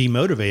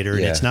demotivator,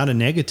 and it's not a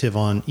negative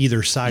on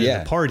either side of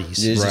the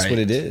parties. It's just what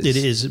it is. It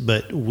is,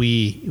 but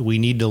we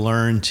need to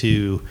learn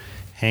to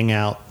hang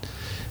out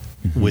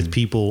with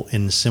people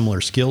in a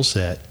similar skill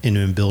set and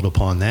then build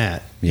upon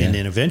that. Yeah. And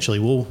then eventually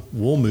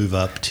we'll move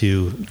up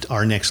to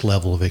our next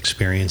level of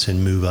experience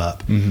and move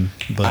up.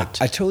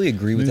 But I totally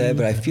agree with that,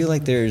 but I feel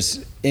like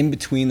there's in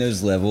between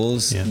those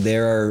levels,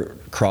 there are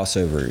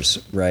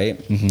crossovers, right?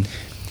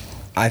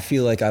 I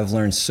feel like I've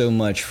learned so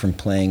much from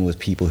playing with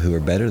people who are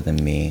better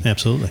than me.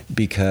 Absolutely.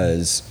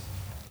 Because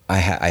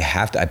I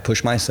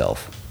push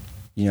myself.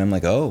 You know, I'm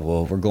like, oh,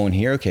 well, we're going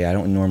here. Okay, I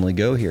don't normally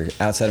go here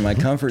outside of my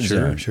comfort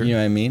zone. Sure. You know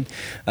what I mean?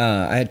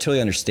 I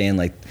totally understand,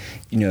 like,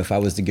 you know, if I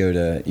was to go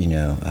to, you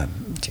know,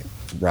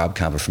 Rob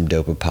Compa from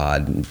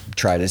Dopapod and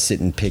try to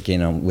sit and pick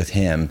in on with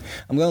him,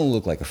 I'm going to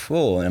look like a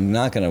fool, and I'm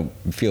not going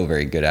to feel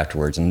very good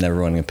afterwards. I'm never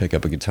going to pick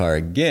up a guitar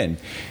again.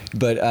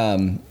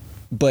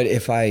 But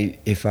if I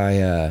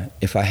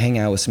hang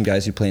out with some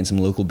guys who play in some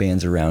local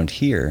bands around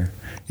here,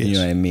 you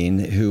know what I mean,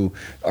 who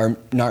are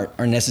not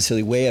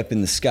necessarily way up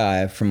in the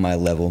sky from my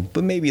level,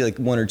 but maybe like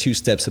 1 or 2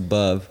 steps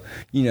above,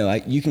 you know,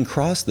 you can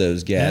cross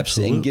those gaps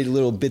and get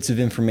little bits of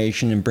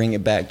information and bring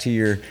it back to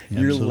your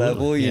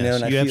level, you know.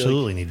 And you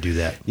absolutely need to do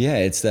that. Yeah,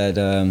 it's that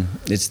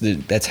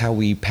that's how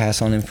we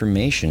pass on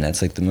information.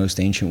 That's like the most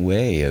ancient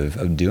way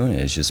of doing it,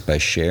 is just by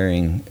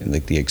sharing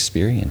like the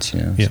experience,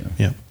 you know.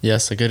 Yeah.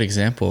 Yes, a good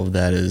example of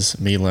that is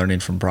me learning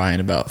from Brian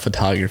about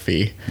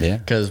photography. Yeah.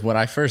 Because when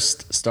I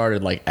first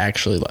started, like,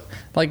 actually,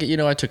 like, you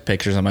know, I took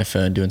pictures on my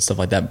phone doing stuff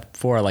like that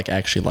before I, like,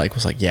 actually, like,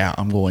 was like, yeah,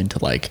 I'm going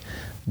to, like,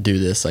 do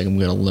this. Like, I'm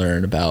going to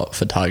learn about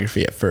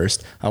photography at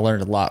first. I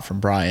learned a lot from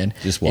Brian.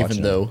 Just watching.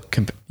 Even though,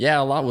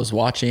 a lot was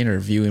watching or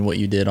viewing what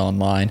you did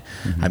online.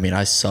 I mean,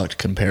 I sucked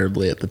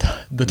comparably at the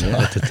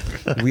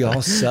time. We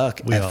all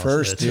suck at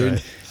first, dude.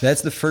 Right.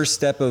 That's the first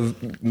step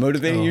of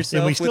motivating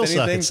yourself. And we still with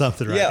anything. suck at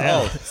something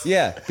now.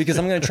 Yeah, because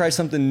I'm going to try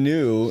something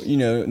new, you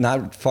know,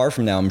 not far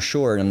from now, I'm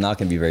sure, and I'm not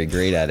going to be very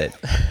great at it.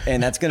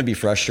 And that's going to be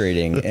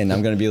frustrating. And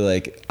I'm going to be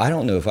like, I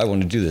don't know if I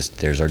want to do this.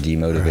 There's our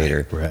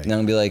demotivator. Right. And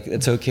I'm going to be like,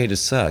 it's okay to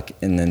suck.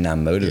 And then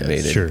I'm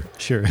motivated. Yeah,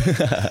 sure.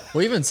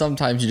 Well, even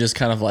sometimes you just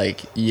kind of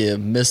like, you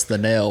miss the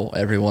nail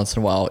every once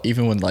in a while,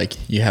 even when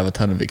like you have a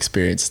ton of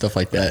experience, stuff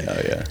like that.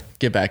 Oh, yeah.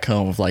 Get back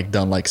home, I've like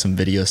done like some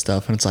video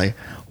stuff, and it's like,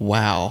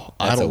 wow,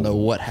 I don't know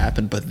what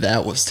happened, but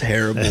that was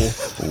terrible.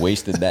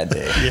 Wasted that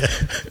day.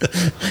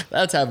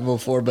 That's happened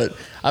before, but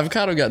I've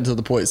kind of gotten to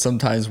the point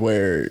sometimes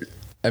where,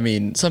 I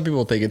mean, some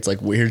people think it's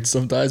like weird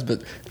sometimes,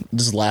 but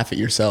just laugh at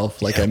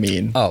yourself. Like, I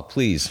mean, Oh,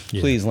 please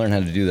learn how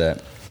to do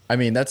that. I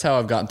mean, that's how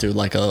I've gotten to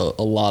like a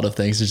lot of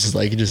things. It's just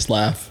like, you just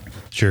laugh.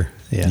 Sure.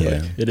 Yeah.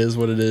 Yeah. It is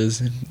what it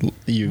is.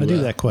 You I do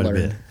that quite a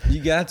bit.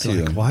 You got to.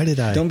 Like, why did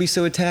I? Don't be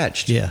so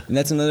attached. Yeah. And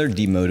that's another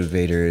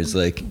demotivator, is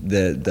like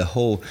the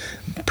whole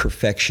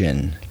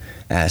perfection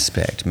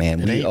aspect,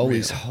 man. We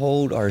always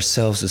hold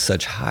ourselves to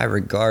such high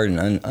regard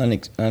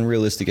and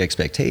unrealistic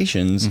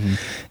expectations.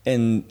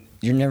 And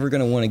you're never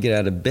going to want to get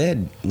out of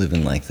bed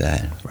living like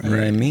that. Right. You know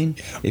what I mean?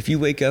 Yeah. If you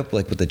wake up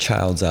like with a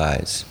child's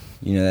eyes,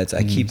 you know, that's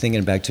I keep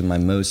thinking back to my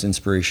most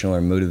inspirational or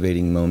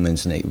motivating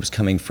moments, and it was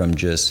coming from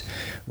just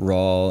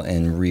raw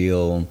and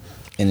real,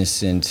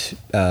 innocent,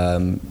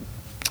 you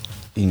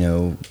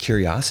know,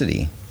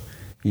 curiosity.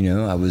 You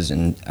know, I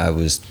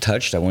was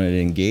touched. I wanted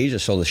to engage. I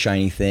saw the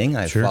shiny thing.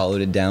 I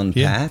followed it down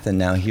the path, and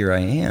now here I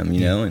am. You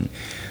know,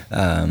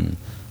 and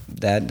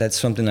that's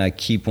something I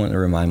keep wanting to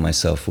remind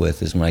myself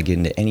with, is when I get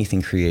into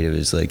anything creative,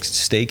 is like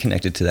stay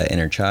connected to that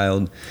inner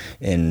child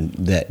and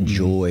that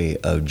joy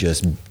of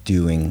just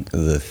doing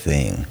the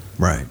thing.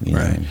 Right. You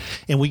know?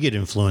 And we get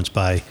influenced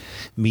by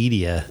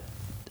media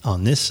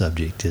on this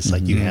subject. It's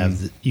like you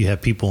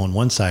have people on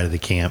one side of the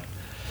camp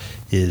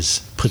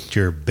is put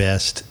your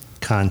best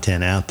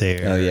content out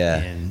there. Oh yeah.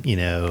 And, you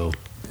know,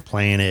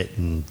 plan it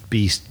and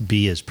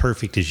be as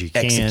perfect as you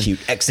can. Execute.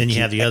 Then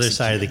you have the other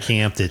side of the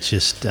camp that's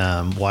just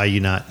why are you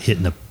not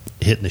hitting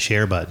the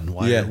share button?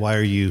 Why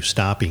are you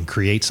stopping?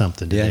 Create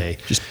something today.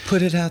 Just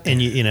put it out there.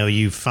 And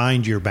you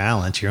find your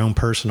balance, your own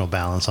personal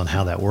balance on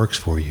how that works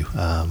for you.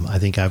 I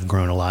think I've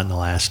grown a lot in the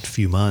last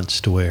few months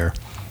to where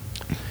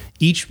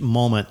each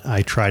moment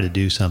I try to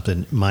do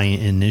something, my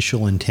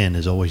initial intent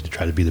is always to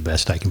try to be the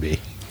best I can be.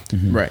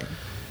 Right.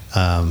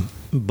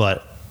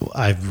 But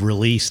I've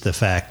released the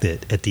fact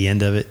that at the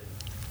end of it,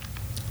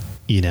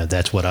 you know,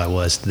 that's what I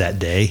was that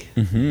day.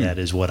 That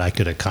is what I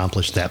could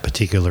accomplish that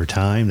particular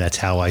time. That's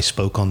how I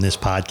spoke on this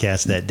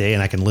podcast that day.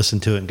 And I can listen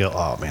to it and go,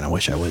 oh man, I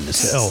wish I wouldn't have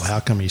said, how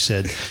come you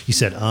said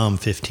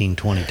 15,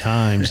 20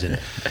 times. And,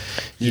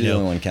 you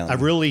know, I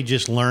really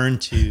just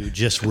learned to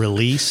just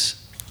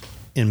release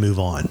and move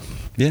on.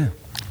 Yeah.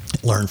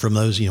 Learn from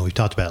those, you know, we've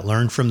talked about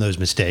learn from those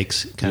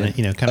mistakes, kind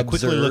of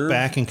quickly look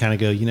back and kind of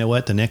go, you know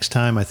what, the next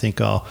time I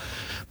think I'll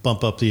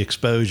bump up the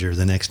exposure.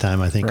 The next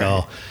time I think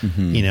I'll,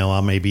 you know,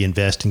 I'll maybe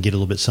invest and get a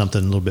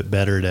little bit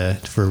better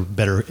for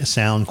better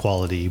sound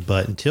quality.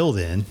 But until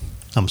then,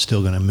 I'm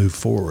still going to move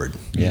forward,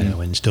 you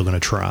know, and still going to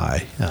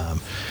try.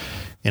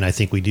 And I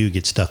think we do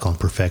get stuck on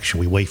perfection.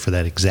 We wait for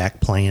that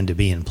exact plan to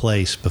be in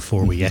place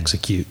before we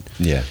execute.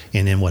 Yeah.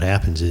 And then what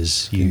happens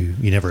is you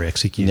never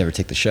execute. You never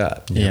take the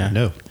shot.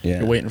 No. Yeah.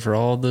 You're waiting for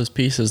all those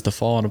pieces to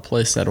fall into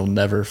place that'll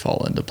never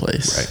fall into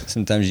place. Right.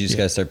 Sometimes you just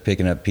got to start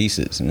picking up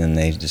pieces, and then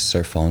they just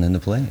start falling into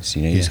place.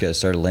 You just got to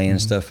start laying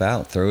stuff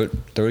out. Throw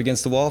it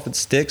against the wall. If it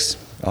sticks,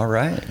 all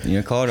right.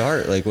 Call it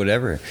art, like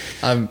whatever.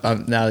 I'm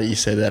now that you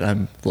say that,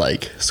 I'm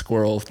like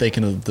squirrel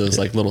thinking of those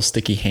like little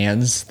sticky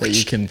hands that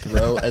you can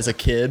throw as a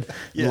kid.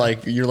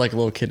 Like you're like a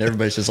little kid.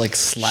 Everybody's just like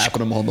slapping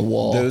them on the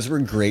wall. Those were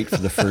great for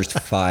the first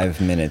 5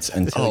 minutes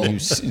until you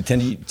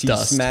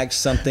smacked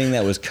something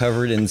that was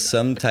covered in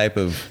some type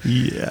of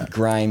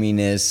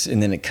griminess,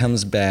 and then it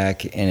comes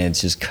back and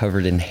it's just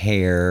covered in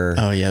hair.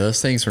 Oh yeah,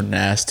 those things were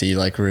nasty.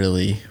 Like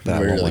really, But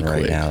I want one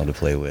right now to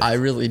play with. I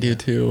really do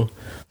too.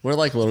 We're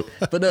like little,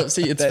 but no.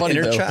 See, it's that funny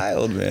inner though.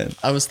 child, man.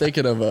 I was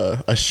thinking of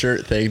a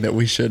shirt thing that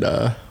we should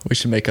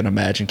make an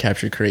Imagine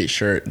Capture Create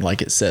shirt, and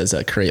like it says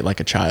create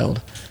like a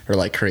child, or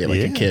like create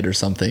like a kid or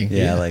something.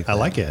 Yeah, I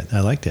like it.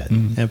 I like that.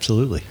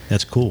 Absolutely.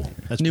 That's cool.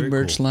 That's New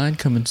merch line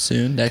coming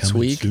soon next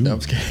week. Soon. No, I'm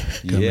just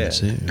kidding. Coming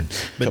soon.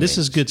 But this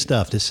is good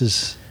stuff. This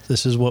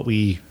is what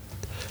we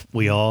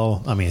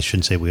all, I mean, I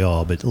shouldn't say we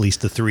all, but at least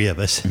the three of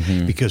us,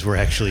 because we're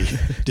actually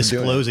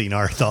disclosing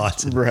our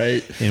thoughts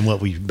and what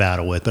we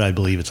battle with. But I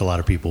believe it's a lot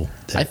of people.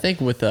 I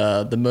think with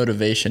the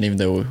motivation, even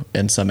though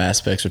in some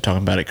aspects we're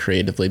talking about it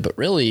creatively, but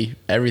really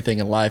everything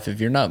in life, if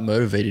you're not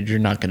motivated, you're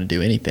not going to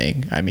do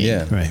anything. I mean,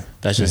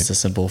 that's just a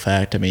simple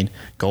fact. I mean,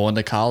 going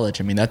to college,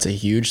 I mean, that's a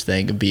huge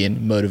thing of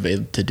being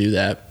motivated to do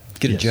that.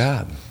 Get a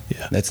job.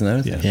 Yeah. That's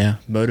another thing. Yeah.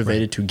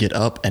 Motivated to get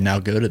up and now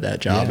go to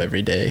that job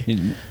every day.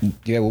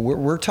 Yeah. Well,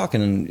 we're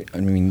talking, I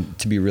mean,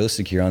 to be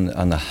realistic here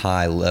on the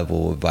high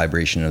level of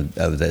vibration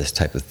of this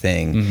type of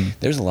thing,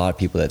 there's a lot of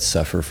people that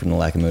suffer from the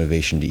lack of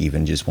motivation to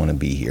even just want to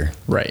be here.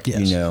 Right.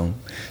 Yes.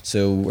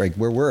 So like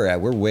where we're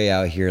at, we're way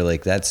out here.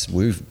 Like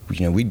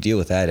we deal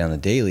with that on a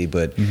daily,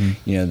 but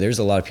there's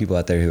a lot of people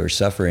out there who are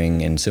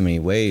suffering in so many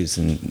ways,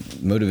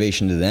 and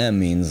motivation to them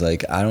means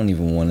like, I don't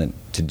even want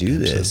to do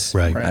this.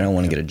 Right. I don't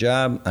want to get a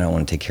job. I don't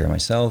want to take care of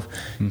myself,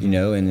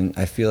 and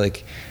I feel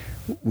like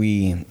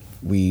we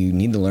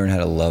need to learn how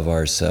to love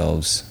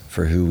ourselves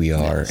for who we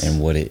are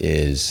and what it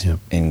is,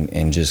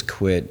 and just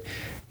quit.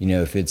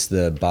 If it's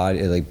the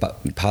body, like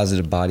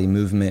positive body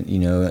movement,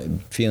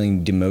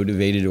 feeling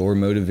demotivated or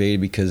motivated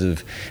because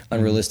of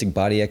unrealistic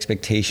body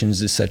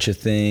expectations is such a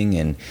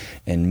thing,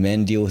 and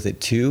men deal with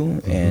it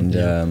too.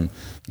 And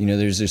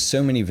there's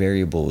so many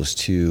variables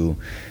to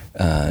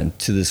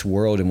this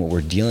world and what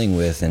we're dealing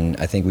with, and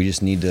I think we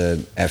just need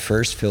to at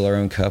first fill our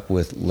own cup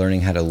with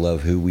learning how to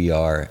love who we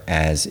are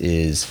as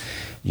is,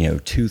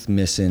 tooth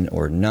missing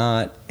or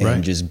not,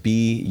 and just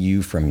be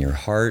you from your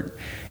heart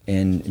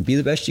and be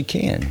the best you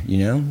can.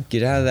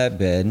 Get out of that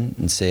bed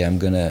and say, I'm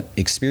gonna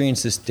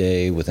experience this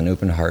day with an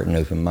open heart and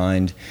open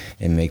mind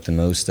and make the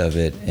most of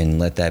it, and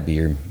let that be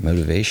your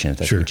motivation if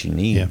that's what you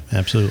need. Yeah,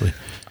 absolutely.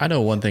 I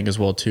know one thing as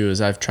well too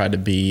is I've tried to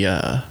be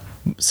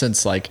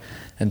since like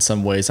in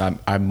some ways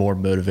I'm more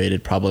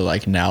motivated probably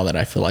like now that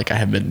I feel like I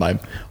have been my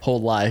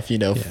whole life,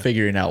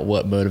 figuring out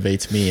what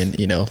motivates me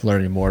and,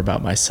 learning more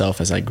about myself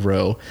as I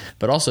grow,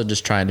 but also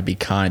just trying to be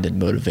kind and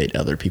motivate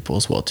other people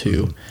as well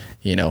too.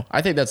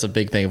 I think that's a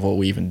big thing of what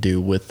we even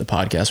do with the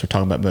podcast. We're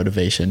talking about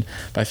motivation,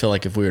 but I feel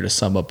like if we were to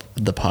sum up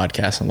the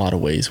podcast in a lot of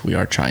ways, we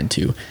are trying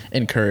to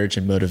encourage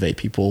and motivate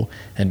people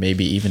and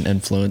maybe even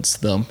influence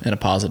them in a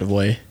positive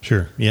way.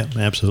 Sure. Yeah,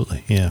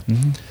 absolutely. Yeah.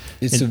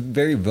 It's a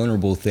very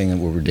vulnerable thing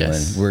what we're doing.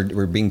 Yes.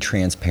 We're being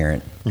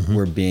transparent.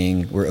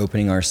 We're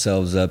opening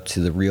ourselves up to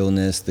the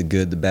realness, the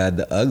good, the bad,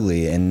 the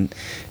ugly, and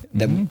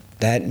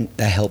that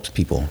helps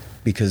people,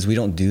 because we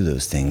don't do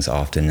those things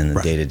often in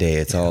the day to day.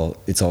 It's all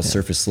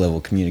surface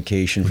level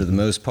communication for the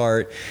most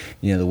part.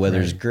 The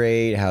weather's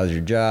great. How's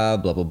your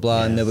job? Blah blah blah.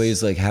 Yes. And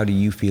nobody's like, how do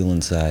you feel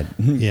inside?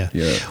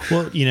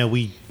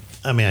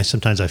 Well,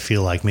 sometimes I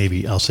feel like,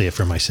 maybe I'll say it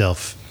for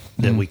myself,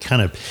 that we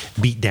kind of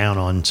beat down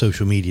on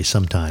social media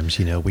sometimes.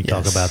 We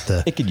talk about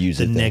it could use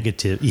the it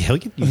negative. Yeah, we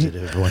could use it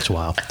every once in a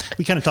while.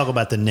 We kind of talk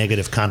about the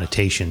negative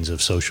connotations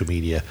of social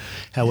media.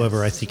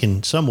 However, I think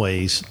in some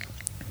ways,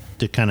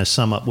 to kind of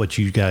sum up what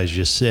you guys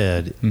just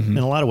said, in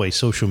a lot of ways,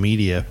 social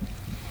media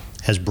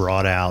has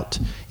brought out,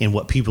 in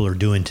what people are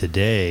doing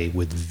today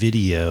with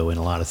video and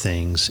a lot of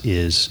things,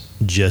 is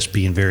just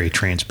being very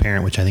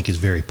transparent, which I think is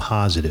very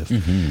positive.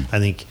 I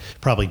think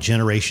probably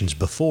generations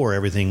before,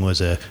 everything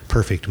was a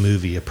perfect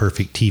movie, a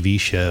perfect TV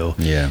show.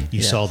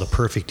 You saw the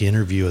perfect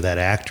interview of that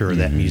actor or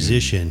that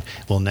musician.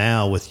 Well,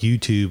 now with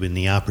YouTube and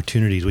the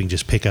opportunities, we can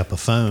just pick up a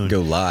phone,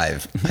 go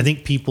live. I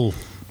think people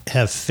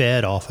have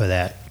fed off of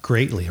that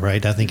greatly,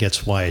 right? I think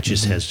that's why it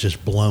just has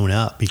just blown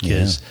up,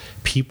 because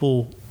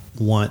people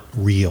want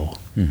real.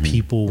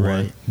 People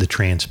want the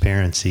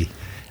transparency.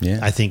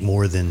 I think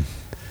more than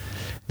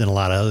a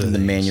lot of other things. The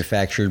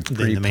manufactured,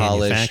 pretty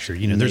polished.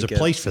 There's a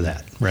place for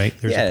that, right?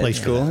 There's a place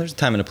for that. There's a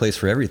time and a place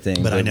for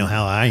everything. But I know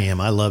how I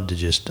am. I love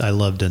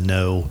to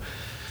know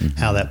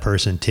how that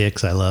person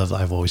ticks.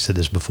 I've always said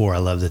this before. I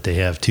love that they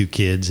have 2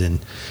 kids and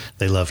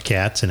they love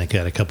cats, and they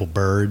got a couple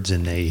birds,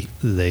 and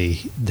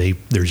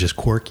they're just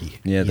quirky.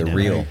 Yeah, they're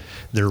real.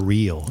 They're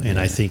real. And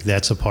I think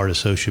that's a part of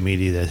social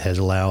media that has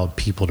allowed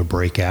people to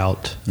break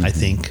out, I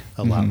think,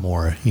 a lot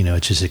more.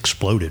 It's just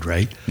exploded,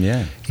 right?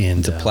 Yeah. And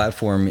it's a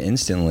platform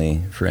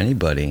instantly for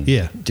anybody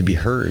to be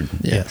heard.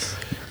 Yeah.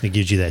 It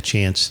gives you that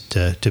chance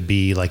to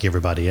be like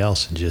everybody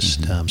else and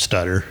just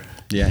stutter.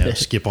 Yeah.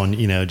 Skip on,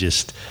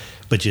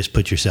 but just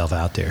put yourself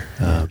out there.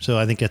 So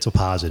I think that's a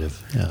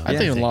positive. I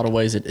think in a lot of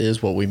ways it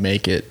is what we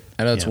make it.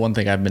 I know it's one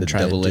thing I've been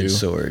trying to do. Double-edged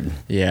sword.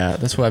 Yeah,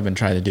 that's what I've been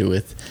trying to do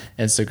with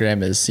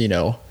Instagram is,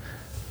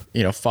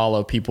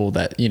 follow people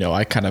that,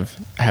 I kind of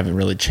haven't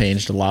really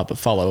changed a lot, but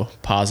follow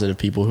positive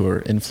people who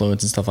are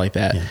influenced and stuff like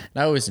that. Yeah.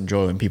 And I always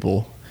enjoy when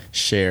people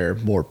share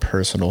more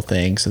personal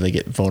things so they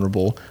get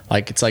vulnerable.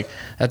 It's like,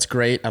 that's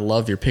great. I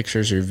love your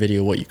pictures, your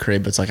video, what you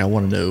create, but it's like, I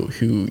want to know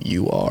who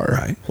you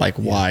are. Right.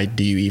 Why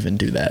do you even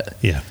do that?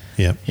 Yeah.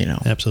 Yeah.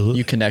 Absolutely.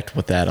 You connect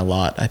with that a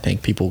lot. I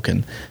think people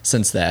can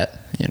sense that,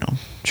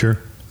 Sure.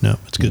 No,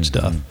 it's good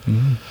stuff.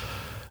 Mm-hmm.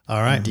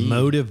 All right. Indeed.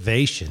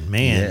 Motivation,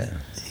 man.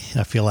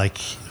 Yeah. I feel like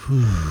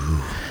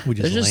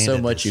there's just so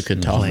much you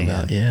could talk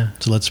about. Yeah.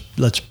 So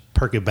let's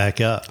perk it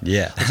back up.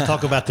 Yeah. Let's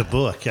talk about the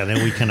book. I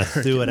know we kind of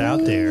threw it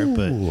out there,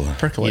 but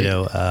percolate.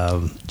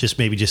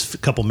 Just a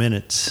couple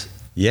minutes.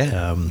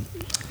 Yeah.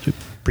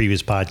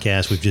 Previous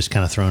podcast, we've just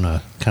kind of thrown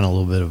a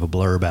little bit of a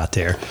blurb out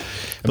there,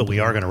 but we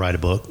are going to write a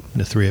book.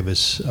 The 3 of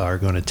us are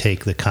going to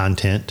take the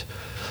content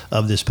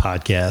of this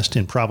podcast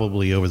and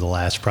probably over the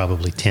last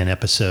 10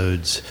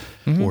 episodes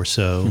or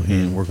so,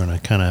 and we're going to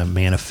kind of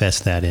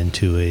manifest that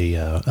into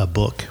a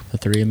book. The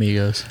 3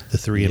 Amigos. The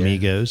 3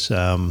 Amigos.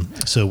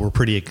 So we're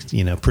pretty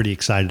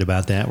excited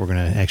about that. We're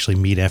going to actually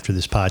meet after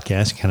this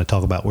podcast and kind of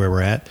talk about where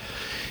we're at.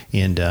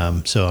 And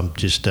so I'm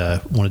just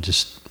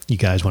you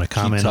guys want to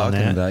comment on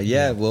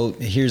that? Well,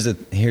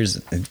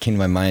 it came to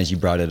my mind as you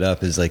brought it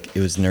up, is like,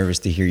 it was nervous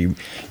to hear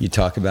you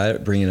talk about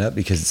it, bring it up,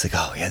 because it's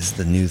like, this is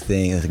the new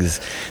thing. This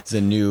is a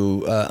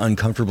new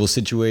uncomfortable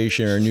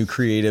situation or a new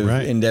creative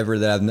endeavor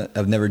that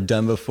I've never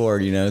done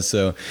before,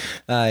 So,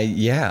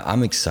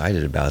 I'm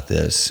excited about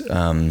this.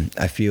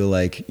 I feel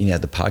like,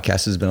 the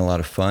podcast has been a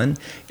lot of fun.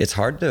 It's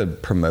hard to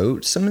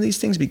promote some of these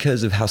things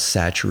because of how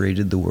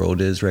saturated the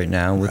world is right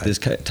now with this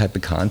type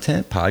of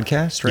content,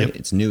 podcast, right? Yep.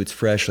 It's new, it's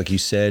fresh, like you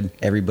said.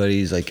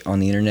 Everybody's like on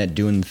the internet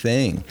doing the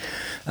thing,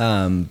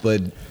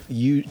 but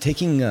you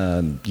taking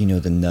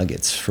the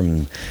nuggets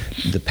from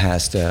the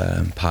past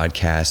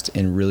podcast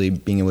and really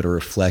being able to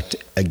reflect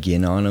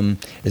again on them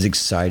is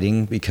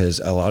exciting, because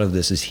a lot of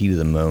this is heat of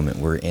the moment.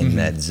 We're in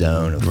that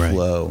zone of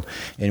flow,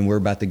 and we're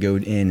about to go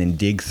in and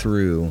dig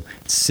through,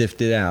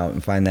 sift it out,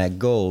 and find that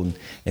gold,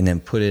 and then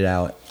put it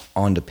out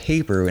onto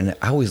paper. And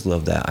I always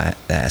love that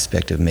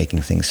aspect of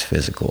making things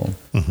physical,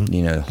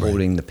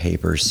 holding the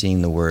paper,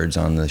 seeing the words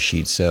on the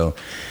sheet. So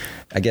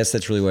I guess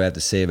that's really what I have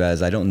to say about it,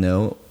 is I don't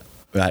know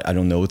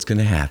what's going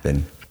to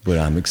happen, but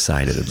I'm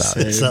excited about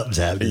it. Something's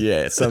happening.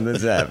 Yeah,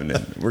 something's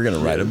happening. We're going to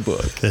write a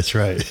book. That's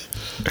right.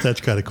 That's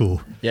kind of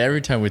cool. Yeah,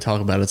 every time we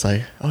talk about it, it's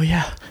like, oh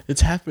yeah,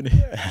 it's happening.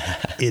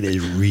 It is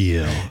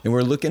real. And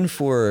we're looking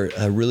for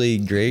a really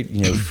great,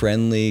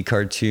 friendly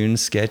cartoon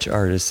sketch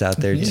artists out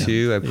there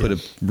too. I put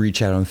a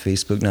reach out on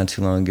Facebook not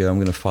too long ago. I'm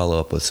going to follow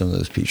up with some of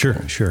those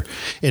people. Sure.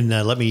 And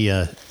let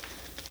me...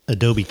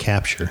 Adobe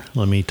Capture.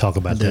 Let me talk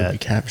about Adobe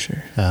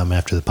Capture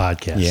after the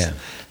podcast. Yeah,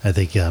 I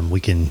think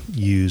we can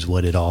use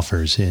what it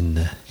offers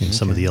in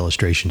some of the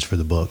illustrations for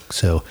the book.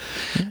 So,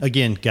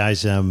 again,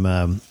 guys,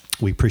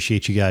 we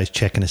appreciate you guys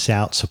checking us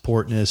out,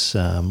 supporting us,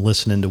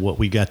 listening to what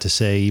we got to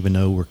say, even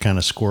though we're kind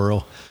of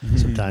squirrel.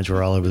 Sometimes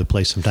we're all over the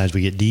place. Sometimes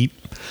we get deep.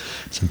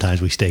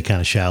 Sometimes we stay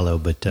kind of shallow.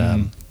 But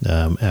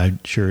I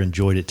sure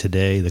enjoyed it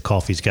today. The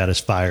coffee's got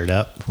us fired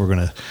up. We're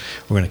gonna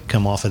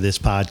come off of this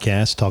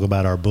podcast, talk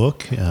about our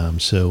book.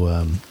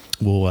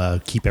 We'll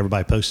keep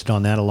everybody posted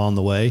on that along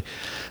the way.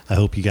 I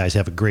hope you guys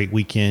have a great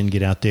weekend.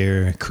 Get out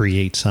there,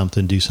 create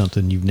something, do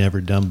something you've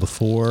never done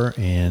before,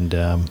 and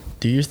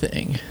do your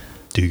thing.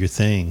 Do your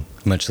thing.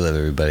 Much love,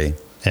 everybody.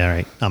 All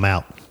right. I'm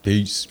out.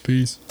 Peace.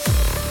 Peace.